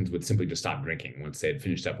Americans would simply just stop drinking once they had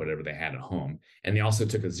finished up whatever they had at home. And they also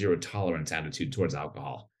took a zero tolerance attitude towards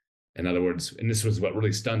alcohol. In other words, and this was what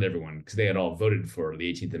really stunned everyone, because they had all voted for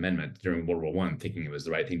the 18th Amendment during World War I, thinking it was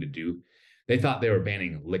the right thing to do. They thought they were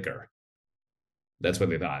banning liquor. That's what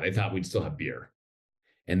they thought. They thought we'd still have beer.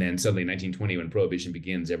 And then suddenly in 1920, when Prohibition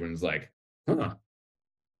begins, everyone's like, huh,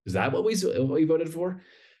 is that what we voted for?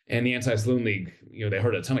 And the Anti-Saloon League, they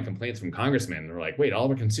heard a ton of complaints from congressmen. They're like, wait, all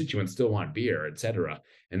of our constituents still want beer, et cetera.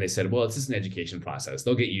 And they said, well, it's just an education process.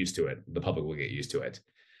 They'll get used to it. The public will get used to it.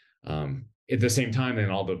 At the same time, then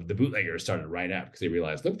all the bootleggers started right up because they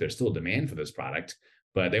realized, look, there's still a demand for this product,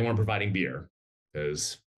 but they weren't providing beer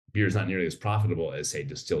because beer is not nearly as profitable as, say,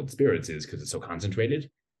 distilled spirits is because it's so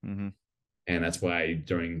concentrated. Mm-hmm. And that's why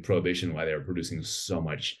during Prohibition, why they were producing so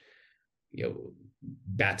much, you know,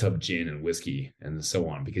 bathtub gin and whiskey and so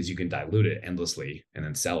on, because you can dilute it endlessly and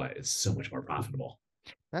then sell it. It's so much more profitable.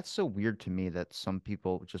 That's so weird to me that some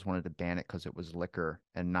people just wanted to ban it because it was liquor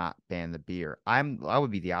and not ban the beer. I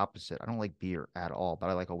would be the opposite. I don't like beer at all, but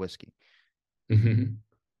I like a whiskey.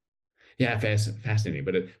 Yeah, fascinating.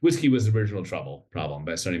 But whiskey was the original problem,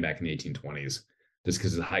 but starting back in the 1820s, just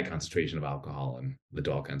because of the high concentration of alcohol and led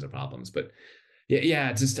to all kinds of problems. But yeah,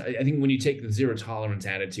 it's just I think when you take the zero tolerance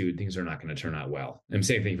attitude, things are not going to turn out well. And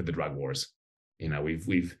same thing for the drug wars.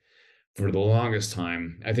 We've for the longest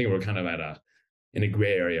time, I think we're kind of in a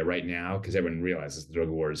gray area right now because everyone realizes the drug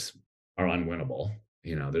wars are unwinnable.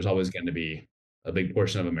 There's always going to be a big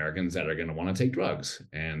portion of Americans that are going to want to take drugs,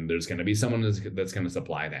 and there's going to be someone that's going to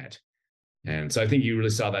supply that. And so I think you really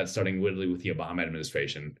saw that starting literally with the Obama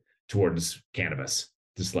administration towards cannabis.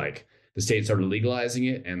 Just like the state started legalizing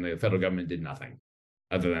it and the federal government did nothing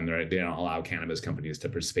other than they don't allow cannabis companies to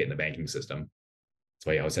participate in the banking system. That's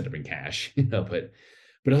why you always had to bring cash,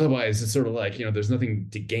 but otherwise it's sort of like, there's nothing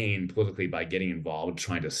to gain politically by getting involved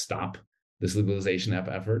trying to stop this legalization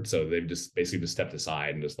effort. So they've just basically just stepped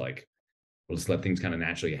aside and just like, we'll just let things kind of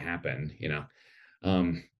naturally happen.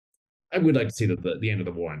 Um, I would like to see the end of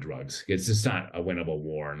the war on drugs. It's just not a winnable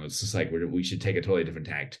war, and it's just like we should take a totally different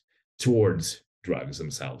tact towards drugs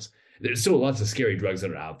themselves. There's still lots of scary drugs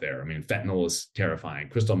that are out there. I mean, fentanyl is terrifying.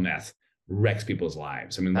 Crystal meth wrecks people's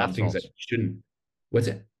lives. I mean, a lot Bath of things that salts. shouldn't. What's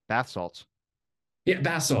it? Bath salts. Yeah,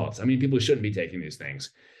 bath salts. I mean, people shouldn't be taking these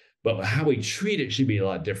things, but how we treat it should be a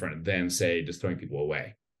lot different than, say, just throwing people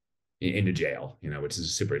away into jail. Which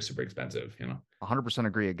is super super expensive. 100%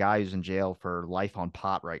 agree. A guy who's in jail for life on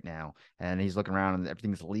pot right now, and he's looking around and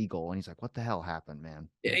everything's legal, and he's like, "What the hell happened, man?"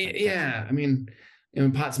 Like that's. Yeah, I mean,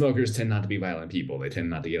 pot smokers tend not to be violent people. They tend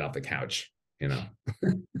not to get off the couch, Do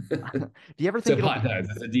you ever So think it'll pot be? does.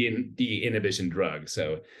 It's a de-inhibition drug.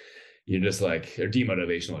 So you're just like a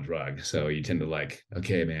demotivational drug. So you tend to like,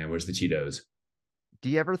 okay, man, where's the Cheetos? Do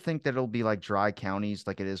you ever think that it'll be like dry counties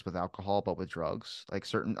like it is with alcohol, but with drugs? Like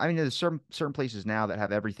I mean, there's certain places now that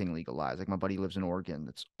have everything legalized. Like my buddy lives in Oregon,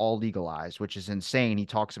 it's all legalized, which is insane. He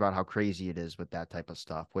talks about how crazy it is with that type of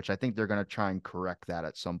stuff, which I think they're going to try and correct that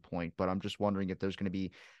at some point. But I'm just wondering if there's obviously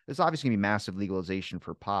going to be massive legalization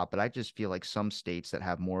for pot, but I just feel like some states that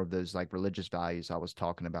have more of those like religious values I was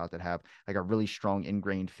talking about that have like a really strong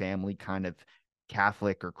ingrained family kind of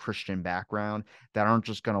Catholic or Christian background that aren't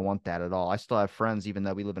just going to want that at all. I still have friends, even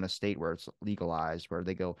though we live in a state where it's legalized, where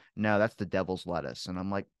they go, no, that's the devil's lettuce. And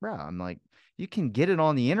I'm like, bro, you can get it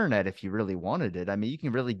on the internet if you really wanted it. I mean, you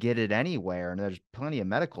can really get it anywhere, and there's plenty of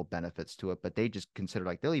medical benefits to it, but they just consider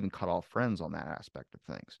like they'll even cut off friends on that aspect of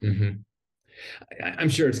things. Mm-hmm. I'm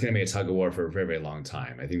sure it's going to be a tug of war for a very, very long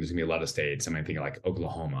time. I think there's going to be a lot of states. I mean, I think like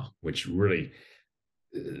Oklahoma, which really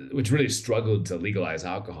struggled to legalize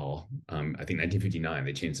alcohol. I think 1959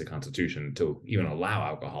 they changed the constitution to even allow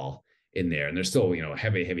alcohol in there, and there's still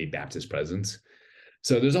heavy heavy Baptist presence.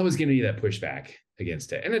 So there's always going to be that pushback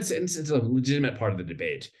against it, and it's a legitimate part of the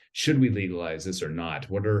debate. Should we legalize this or not?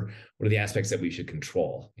 What are the aspects that we should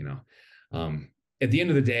control? At the end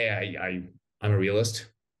of the day, I'm a realist,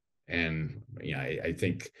 and I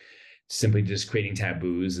think simply just creating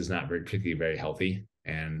taboos is not particularly very healthy.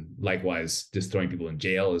 And likewise, just throwing people in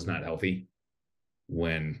jail is not healthy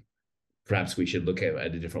when perhaps we should look at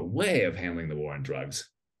a different way of handling the war on drugs.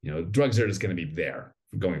 Drugs are just going to be there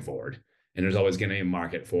going forward. And there's always going to be a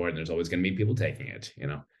market for it. And there's always going to be people taking it.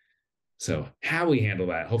 So how we handle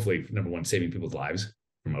that, hopefully, number one, saving people's lives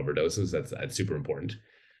from overdoses, that's super important.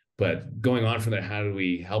 But going on from there, how do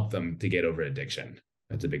we help them to get over addiction?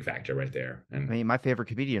 That's a big factor right there. I And mean, my favorite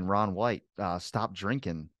comedian, Ron White, stopped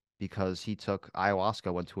drinking because he took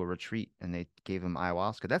ayahuasca, went to a retreat, and they gave him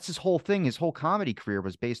ayahuasca. That's his whole thing. His whole comedy career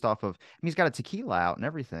was based off of. I mean, he's got a tequila out and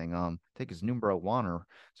everything. I think his numero one or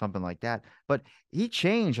something like that. But he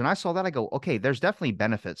changed, and I saw that. I go, okay, there's definitely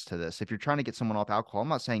benefits to this. If you're trying to get someone off alcohol, I'm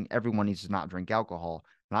not saying everyone needs to not drink alcohol.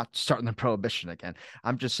 I'm not starting the prohibition again.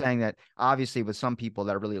 I'm just saying that obviously with some people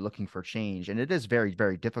that are really looking for change, and it is very,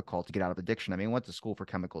 very difficult to get out of addiction. I mean, I went to school for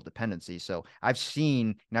chemical dependency. So I've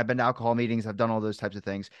seen, and I've been to alcohol meetings, I've done all those types of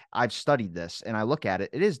things. I've studied this and I look at it.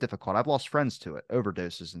 It is difficult. I've lost friends to it,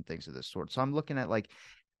 overdoses and things of this sort. So I'm looking at like,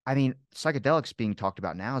 I mean, psychedelics being talked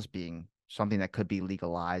about now as being something that could be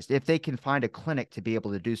legalized. If they can find a clinic to be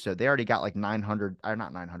able to do so, they already got like 900, or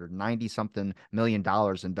not 900, 90 something $1 million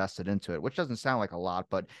invested into it, which doesn't sound like a lot,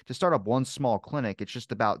 but to start up one small clinic, it's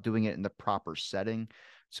just about doing it in the proper setting.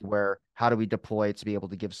 So where how do we deploy it to be able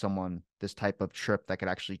to give someone this type of trip that could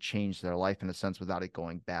actually change their life in a sense without it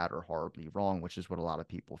going bad or horribly wrong, which is what a lot of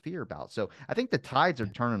people fear about. So I think the tides are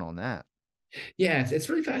turning on that. Yeah, it's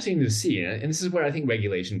really fascinating to see. And this is where I think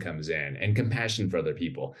regulation comes in and compassion for other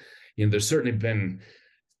people. There's certainly been,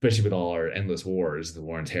 especially with all our endless wars, the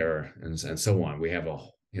war on terror and so on, we have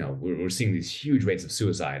we're seeing these huge rates of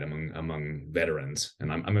suicide among veterans.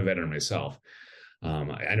 And I'm a veteran myself.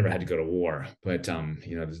 I never had to go to war, but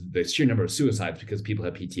the sheer number of suicides because people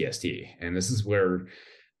have PTSD. And this is where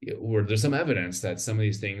there's some evidence that some of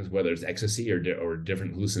these things, whether it's ecstasy or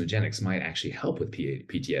different hallucinogenics, might actually help with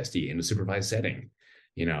PTSD in a supervised setting.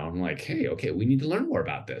 I'm like, hey, okay, we need to learn more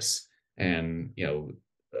about this and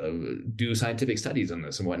do scientific studies on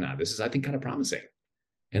this and whatnot. This is, I think, kind of promising,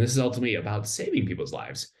 and this is ultimately about saving people's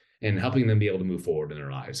lives and helping them be able to move forward in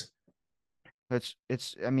their lives.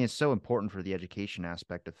 I mean, it's so important for the education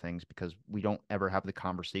aspect of things because we don't ever have the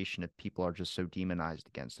conversation if people are just so demonized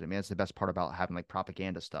against it. I mean, that's the best part about having like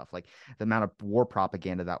propaganda stuff. Like the amount of war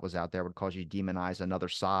propaganda that was out there would cause you to demonize another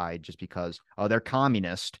side just because, oh, they're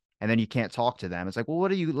communist. And then you can't talk to them. It's like, well,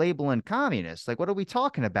 what are you labeling communist? Like, what are we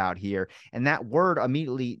talking about here? And that word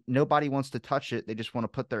immediately, nobody wants to touch it. They just want to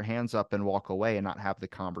put their hands up and walk away and not have the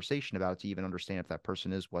conversation about it to even understand if that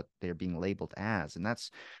person is what they're being labeled as. And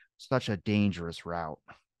that's such a dangerous route.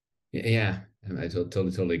 Yeah, I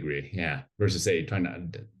totally agree. Yeah, versus say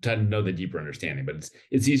trying to know the deeper understanding, but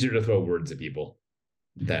it's easier to throw words at people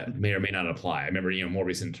that may or may not apply. I remember, more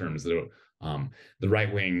recent terms, the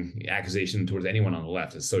right wing accusation towards anyone on the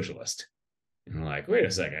left is socialist. And I'm like, wait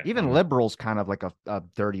a second. Even liberals kind of like a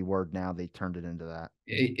dirty word now. They turned it into that.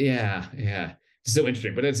 Yeah, yeah. It's so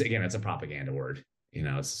interesting, but it's a propaganda word.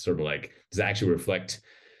 It's sort of like, does it actually reflect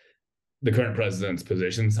the current president's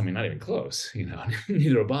positions? I mean, not even close,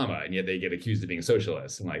 neither Obama, and yet they get accused of being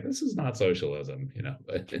socialists. I'm like, this is not socialism.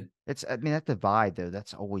 But I mean, that divide though,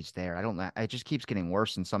 that's always there. I don't know. It just keeps getting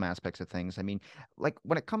worse in some aspects of things. I mean, like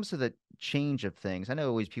when it comes to the change of things, I know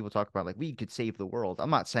always people talk about like we could save the world.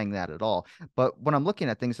 I'm not saying that at all. But when I'm looking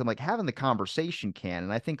at things, I'm like having the conversation can.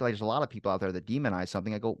 And I think like there's a lot of people out there that demonize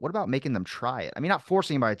something. I go, what about making them try it? I mean, not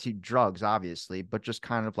forcing anybody to drugs, obviously, but just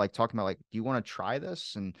kind of like talking about like, do you want to try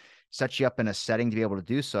this? And set you up in a setting to be able to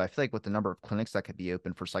do so. I feel like with the number of clinics that could be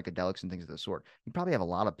open for psychedelics and things of the sort, you probably have a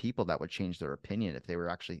lot of people that would change their opinion if they were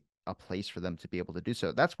actually a place for them to be able to do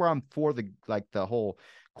so. That's where I'm for the whole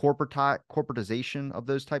corporatization of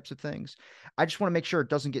those types of things. I just want to make sure it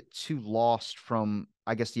doesn't get too lost from,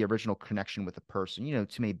 I guess, the original connection with the person.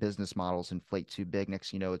 Too many business models inflate too big.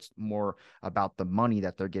 Next, it's more about the money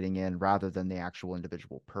that they're getting in rather than the actual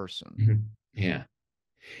individual person. yeah.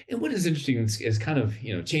 And what is interesting is kind of,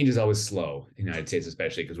 change is always slow in the United States,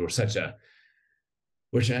 especially because such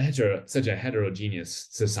a heterogeneous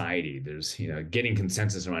society. There's, getting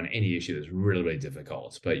consensus around any issue is really, really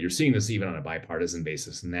difficult. But you're seeing this even on a bipartisan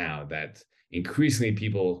basis now that increasingly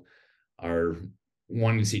people are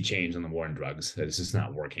wanting to see change on the war on drugs. That it's just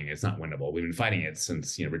not working. It's not winnable. We've been fighting it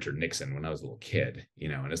since, Richard Nixon when I was a little kid,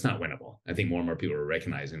 and it's not winnable. I think more and more people are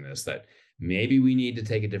recognizing this, that maybe we need to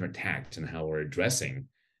take a different tact in how we're addressing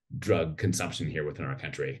drug consumption here within our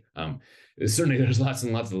country. Certainly there's lots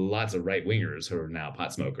of right wingers who are now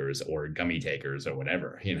pot smokers or gummy takers or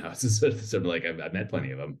whatever. It's just sort of like I've met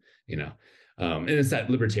plenty of them. And it's that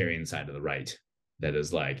libertarian side of the right that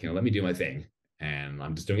is like, let me do my thing, and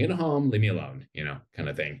I'm just doing it at home. Leave me alone, kind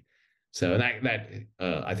of thing. So that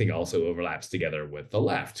I think also overlaps together with the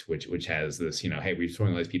left, which has this, hey, we're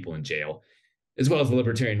throwing all these people in jail, as well as the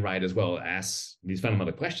libertarian right, as well asks these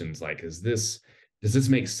fundamental questions like, does this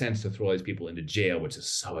make sense to throw all these people into jail, which is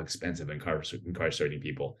so expensive, incarcerating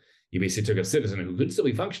people? You basically took a citizen who could still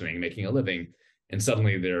be functioning, making a living, and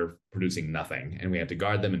suddenly they're producing nothing. And we have to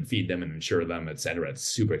guard them and feed them and insure them, et cetera. It's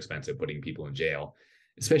super expensive putting people in jail,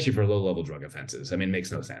 especially for low-level drug offenses. I mean, it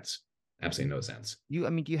makes no sense. Absolutely no sense. I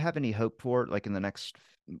mean, do you have any hope for it? Like in the next,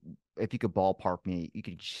 if you could ballpark me, you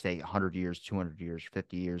could say 100 years, 200 years,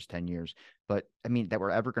 50 years, 10 years. But I mean, that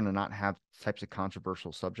we're ever going to not have types of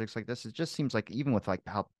controversial subjects like this. It just seems like even with like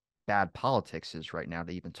how bad politics is right now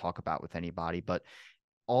to even talk about with anybody, but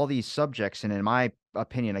all these subjects, and in my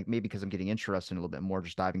opinion, like maybe because I'm getting interested in a little bit more,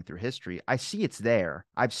 just diving through history, I see it's there.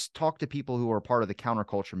 I've talked to people who are part of the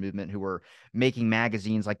counterculture movement who were making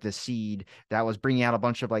magazines like The Seed that was bringing out a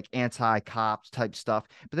bunch of like anti-cops type stuff.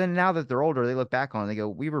 But then now that they're older, they look back on it and they go,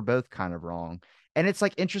 we were both kind of wrong. And it's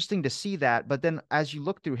like interesting to see that. But then as you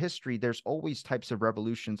look through history, there's always types of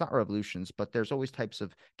revolutions, not revolutions, but there's always types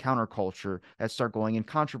of counterculture that start going in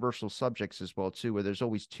controversial subjects as well, too, where there's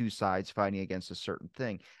always two sides fighting against a certain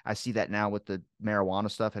thing. I see that now with the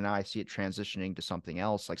marijuana stuff, and now I see it transitioning to something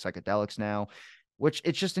else like psychedelics now, which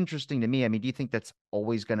it's just interesting to me. I mean, do you think that's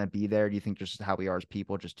always going to be there? Do you think just how we are as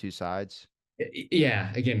people, just two sides?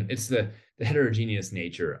 Yeah, again, it's the heterogeneous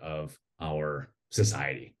nature of our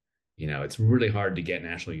society. It's really hard to get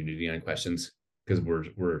national unity on questions because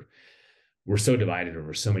we're so divided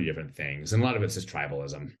over so many different things, and a lot of it's just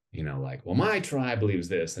tribalism. Like, well, my tribe believes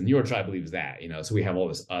this and your tribe believes that. So we have all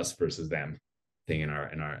this us versus them thing in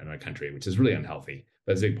our country, which is really unhealthy,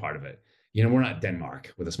 but it's a big part of it. We're not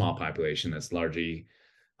Denmark with a small population that's largely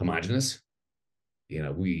homogenous.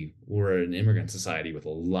 We're an immigrant society with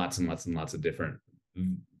lots and lots and lots of different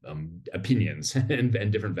opinions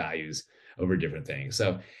and different values over different things.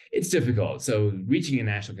 So it's difficult. So reaching a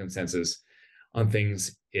national consensus on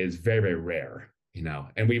things is very, very rare,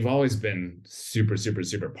 and we've always been super, super,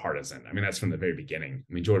 super partisan. I mean, that's from the very beginning.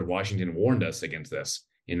 I mean, George Washington warned us against this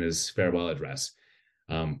in his farewell address.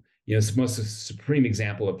 The most supreme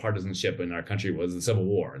example of partisanship in our country was the Civil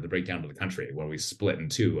War, the breakdown of the country, where we split in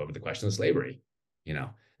two over the question of slavery.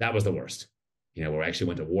 That was the worst, where we actually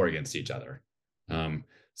went to war against each other.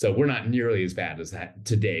 So we're not nearly as bad as that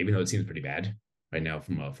today, even though it seems pretty bad right now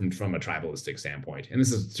from a tribalistic standpoint. And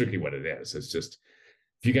this is strictly what it is. It's just,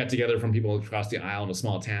 if you got together from people across the aisle in a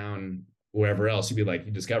small town, wherever else, you'd be like,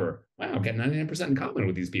 you discover, wow, I've got 99% in common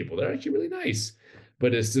with these people. They're actually really nice.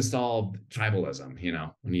 But it's just all tribalism,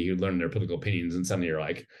 when you learn their political opinions and suddenly you're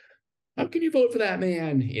like, how can you vote for that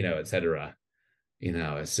man? Et cetera.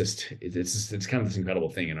 It's kind of this incredible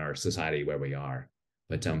thing in our society where we are.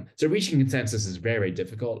 But so reaching consensus is very, very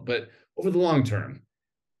difficult. But over the long term,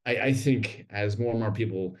 I think as more and more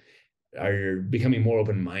people are becoming more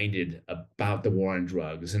open-minded about the war on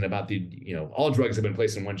drugs and about all drugs have been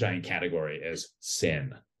placed in one giant category as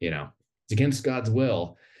sin. It's against God's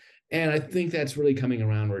will. And I think that's really coming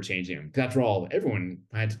around. We're changing them. After all, everyone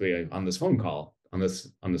practically on this phone call, on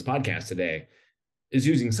this podcast today, is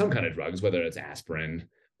using some kind of drugs, whether it's aspirin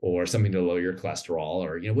or something to lower your cholesterol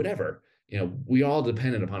or whatever. We all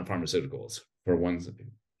dependent upon pharmaceuticals for ones,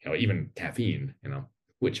 even caffeine.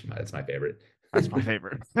 Which that's my favorite. That's my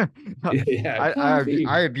favorite. Yeah, I coffee.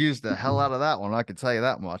 abused the hell out of that one. I can tell you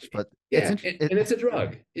that much. But it's Yeah, and it's a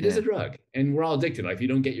drug. It is yeah. a drug, and we're all addicted. Like if you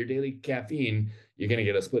don't get your daily caffeine, you're gonna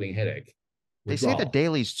get a splitting headache, They say the withdrawal.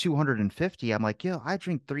 daily's 250. I'm like, yo, I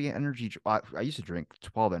drink three energy. I used to drink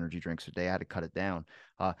 12 energy drinks a day. I had to cut it down.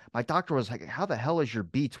 My doctor was like, how the hell is your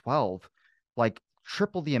B12 like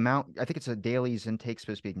triple the amount? I think it's a daily's intake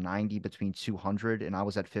supposed to be 90 between 200, and I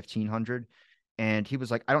was at 1500. And he was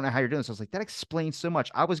like, I don't know how you're doing this. I was like, that explains so much.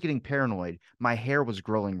 I was getting paranoid. My hair was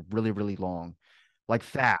growing really, really long, like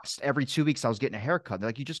fast. Every 2 weeks, I was getting a haircut. They're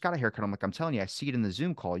like, you just got a haircut. I'm like, I'm telling you, I see it in the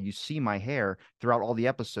Zoom call. You see my hair throughout all the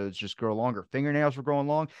episodes just grow longer. Fingernails were growing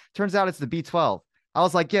long. Turns out it's the B12. I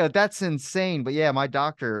was like, yeah, that's insane. But yeah, my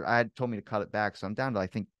doctor I had told me to cut it back. So I'm down to, I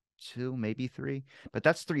think, two, maybe three. But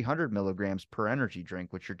that's 300 milligrams per energy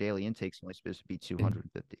drink, which your daily intake's only supposed to be And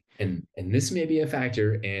 250. and this may be a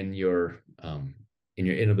factor in your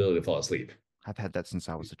inability to fall asleep. I've had that since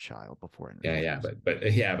I was a child before Yeah, energy yeah, drinks.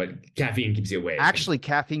 but caffeine keeps you awake. And Actually,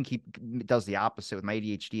 caffeine does the opposite with my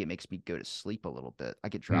ADHD. It makes me go to sleep a little bit. I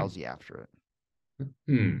get hmm, drowsy after it.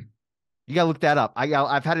 hmm. You gotta look that up.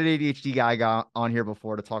 I've had an ADHD guy on here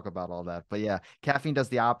before to talk about all that. But yeah, caffeine does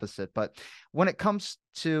the opposite. But when it comes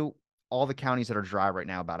to all the counties that are dry right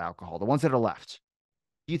now about alcohol, the ones that are left,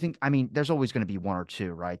 do you think? I mean, there's always going to be one or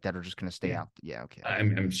two, right, that are just going to stay Yeah, out. Yeah, okay.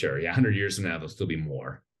 I'm sure. Yeah, 100 years from now there'll still be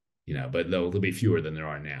more. But there'll be fewer than there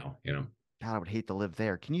are now. God, I would hate to live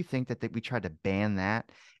there. Can you think that we tried to ban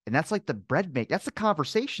that? And that's like the bread make. That's the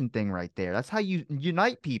conversation thing right there. That's how you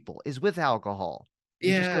unite people is with alcohol.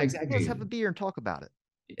 You just Yeah, go, yeah, let's exactly. have a beer and talk about it.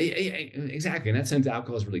 Exactly. In that sense,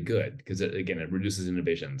 alcohol is really good because again, it reduces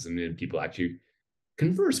inhibitions and then people actually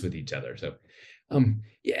converse with each other. So,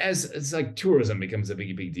 yeah, as it's like tourism becomes a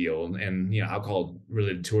big deal, and alcohol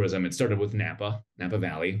related tourism. It started with Napa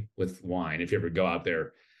Valley with wine. If you ever go out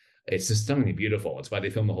there, it's just stunningly beautiful. It's why they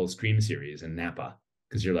filmed the whole Scream series in Napa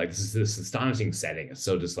because you're like, this is this astonishing setting. It's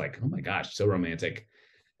so just like, oh my gosh, so romantic.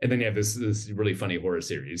 And then you have this really funny horror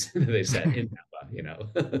series that they set in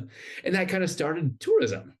Napa. And that kind of started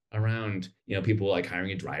tourism around, people like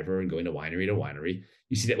hiring a driver and going to winery.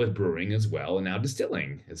 You see that with brewing as well, and now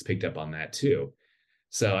distilling has picked up on that too.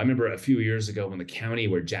 So I remember a few years ago when the county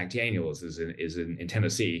where Jack Daniels is in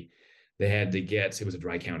Tennessee, they had to get, it was a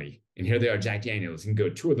dry county, and here they are, Jack Daniels, and go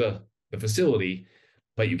tour the facility.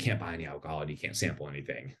 but you can't buy any alcohol and you can't sample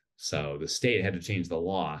anything. So the state had to change the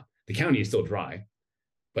law. The county is still dry,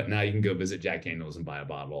 but now you can go visit Jack Daniels and buy a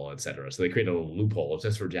bottle, etc. So they created a loophole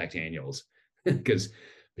just for Jack Daniels because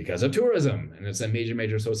of tourism, and it's a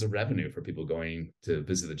major source of revenue for people going to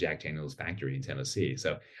visit the Jack Daniels factory in Tennessee.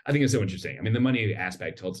 So I think it's so interesting. I mean, the money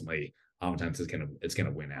aspect ultimately oftentimes it's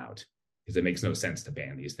gonna win out because it makes no sense to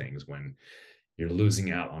ban these things when you're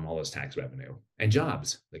losing out on all this tax revenue and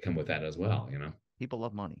jobs that come with that as well. You know, People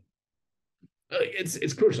love money.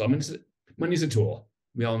 it's crucial. I mean, money's a tool.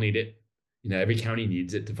 We all need it. You know, every county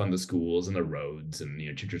needs it to fund the schools and the roads and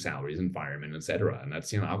teacher salaries and firemen, et cetera. And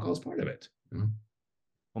that's alcohol is part of it. You know?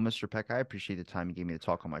 Well, Mr. Peck, I appreciate the time you gave me to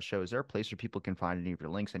talk on my show. Is there a place where people can find any of your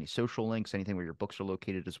links, any social links, anything where your books are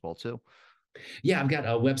located as well, too? Yeah, I've got a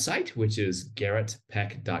website, which is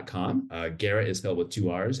garrettpeck.com. Garrett is spelled with 2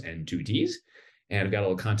 R's and 2 T's. And I've got a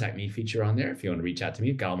little contact me feature on there if you want to reach out to me.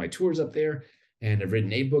 I've got all my tours up there. And I've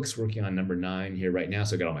written 8 books, working on number 9 here right now.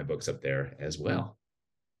 So I've got all my books up there as well.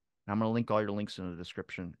 I'm going to link all your links in the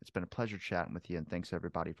description. It's been a pleasure chatting with you. And thanks,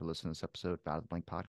 everybody, for listening to this episode of Out of the Blank Podcast.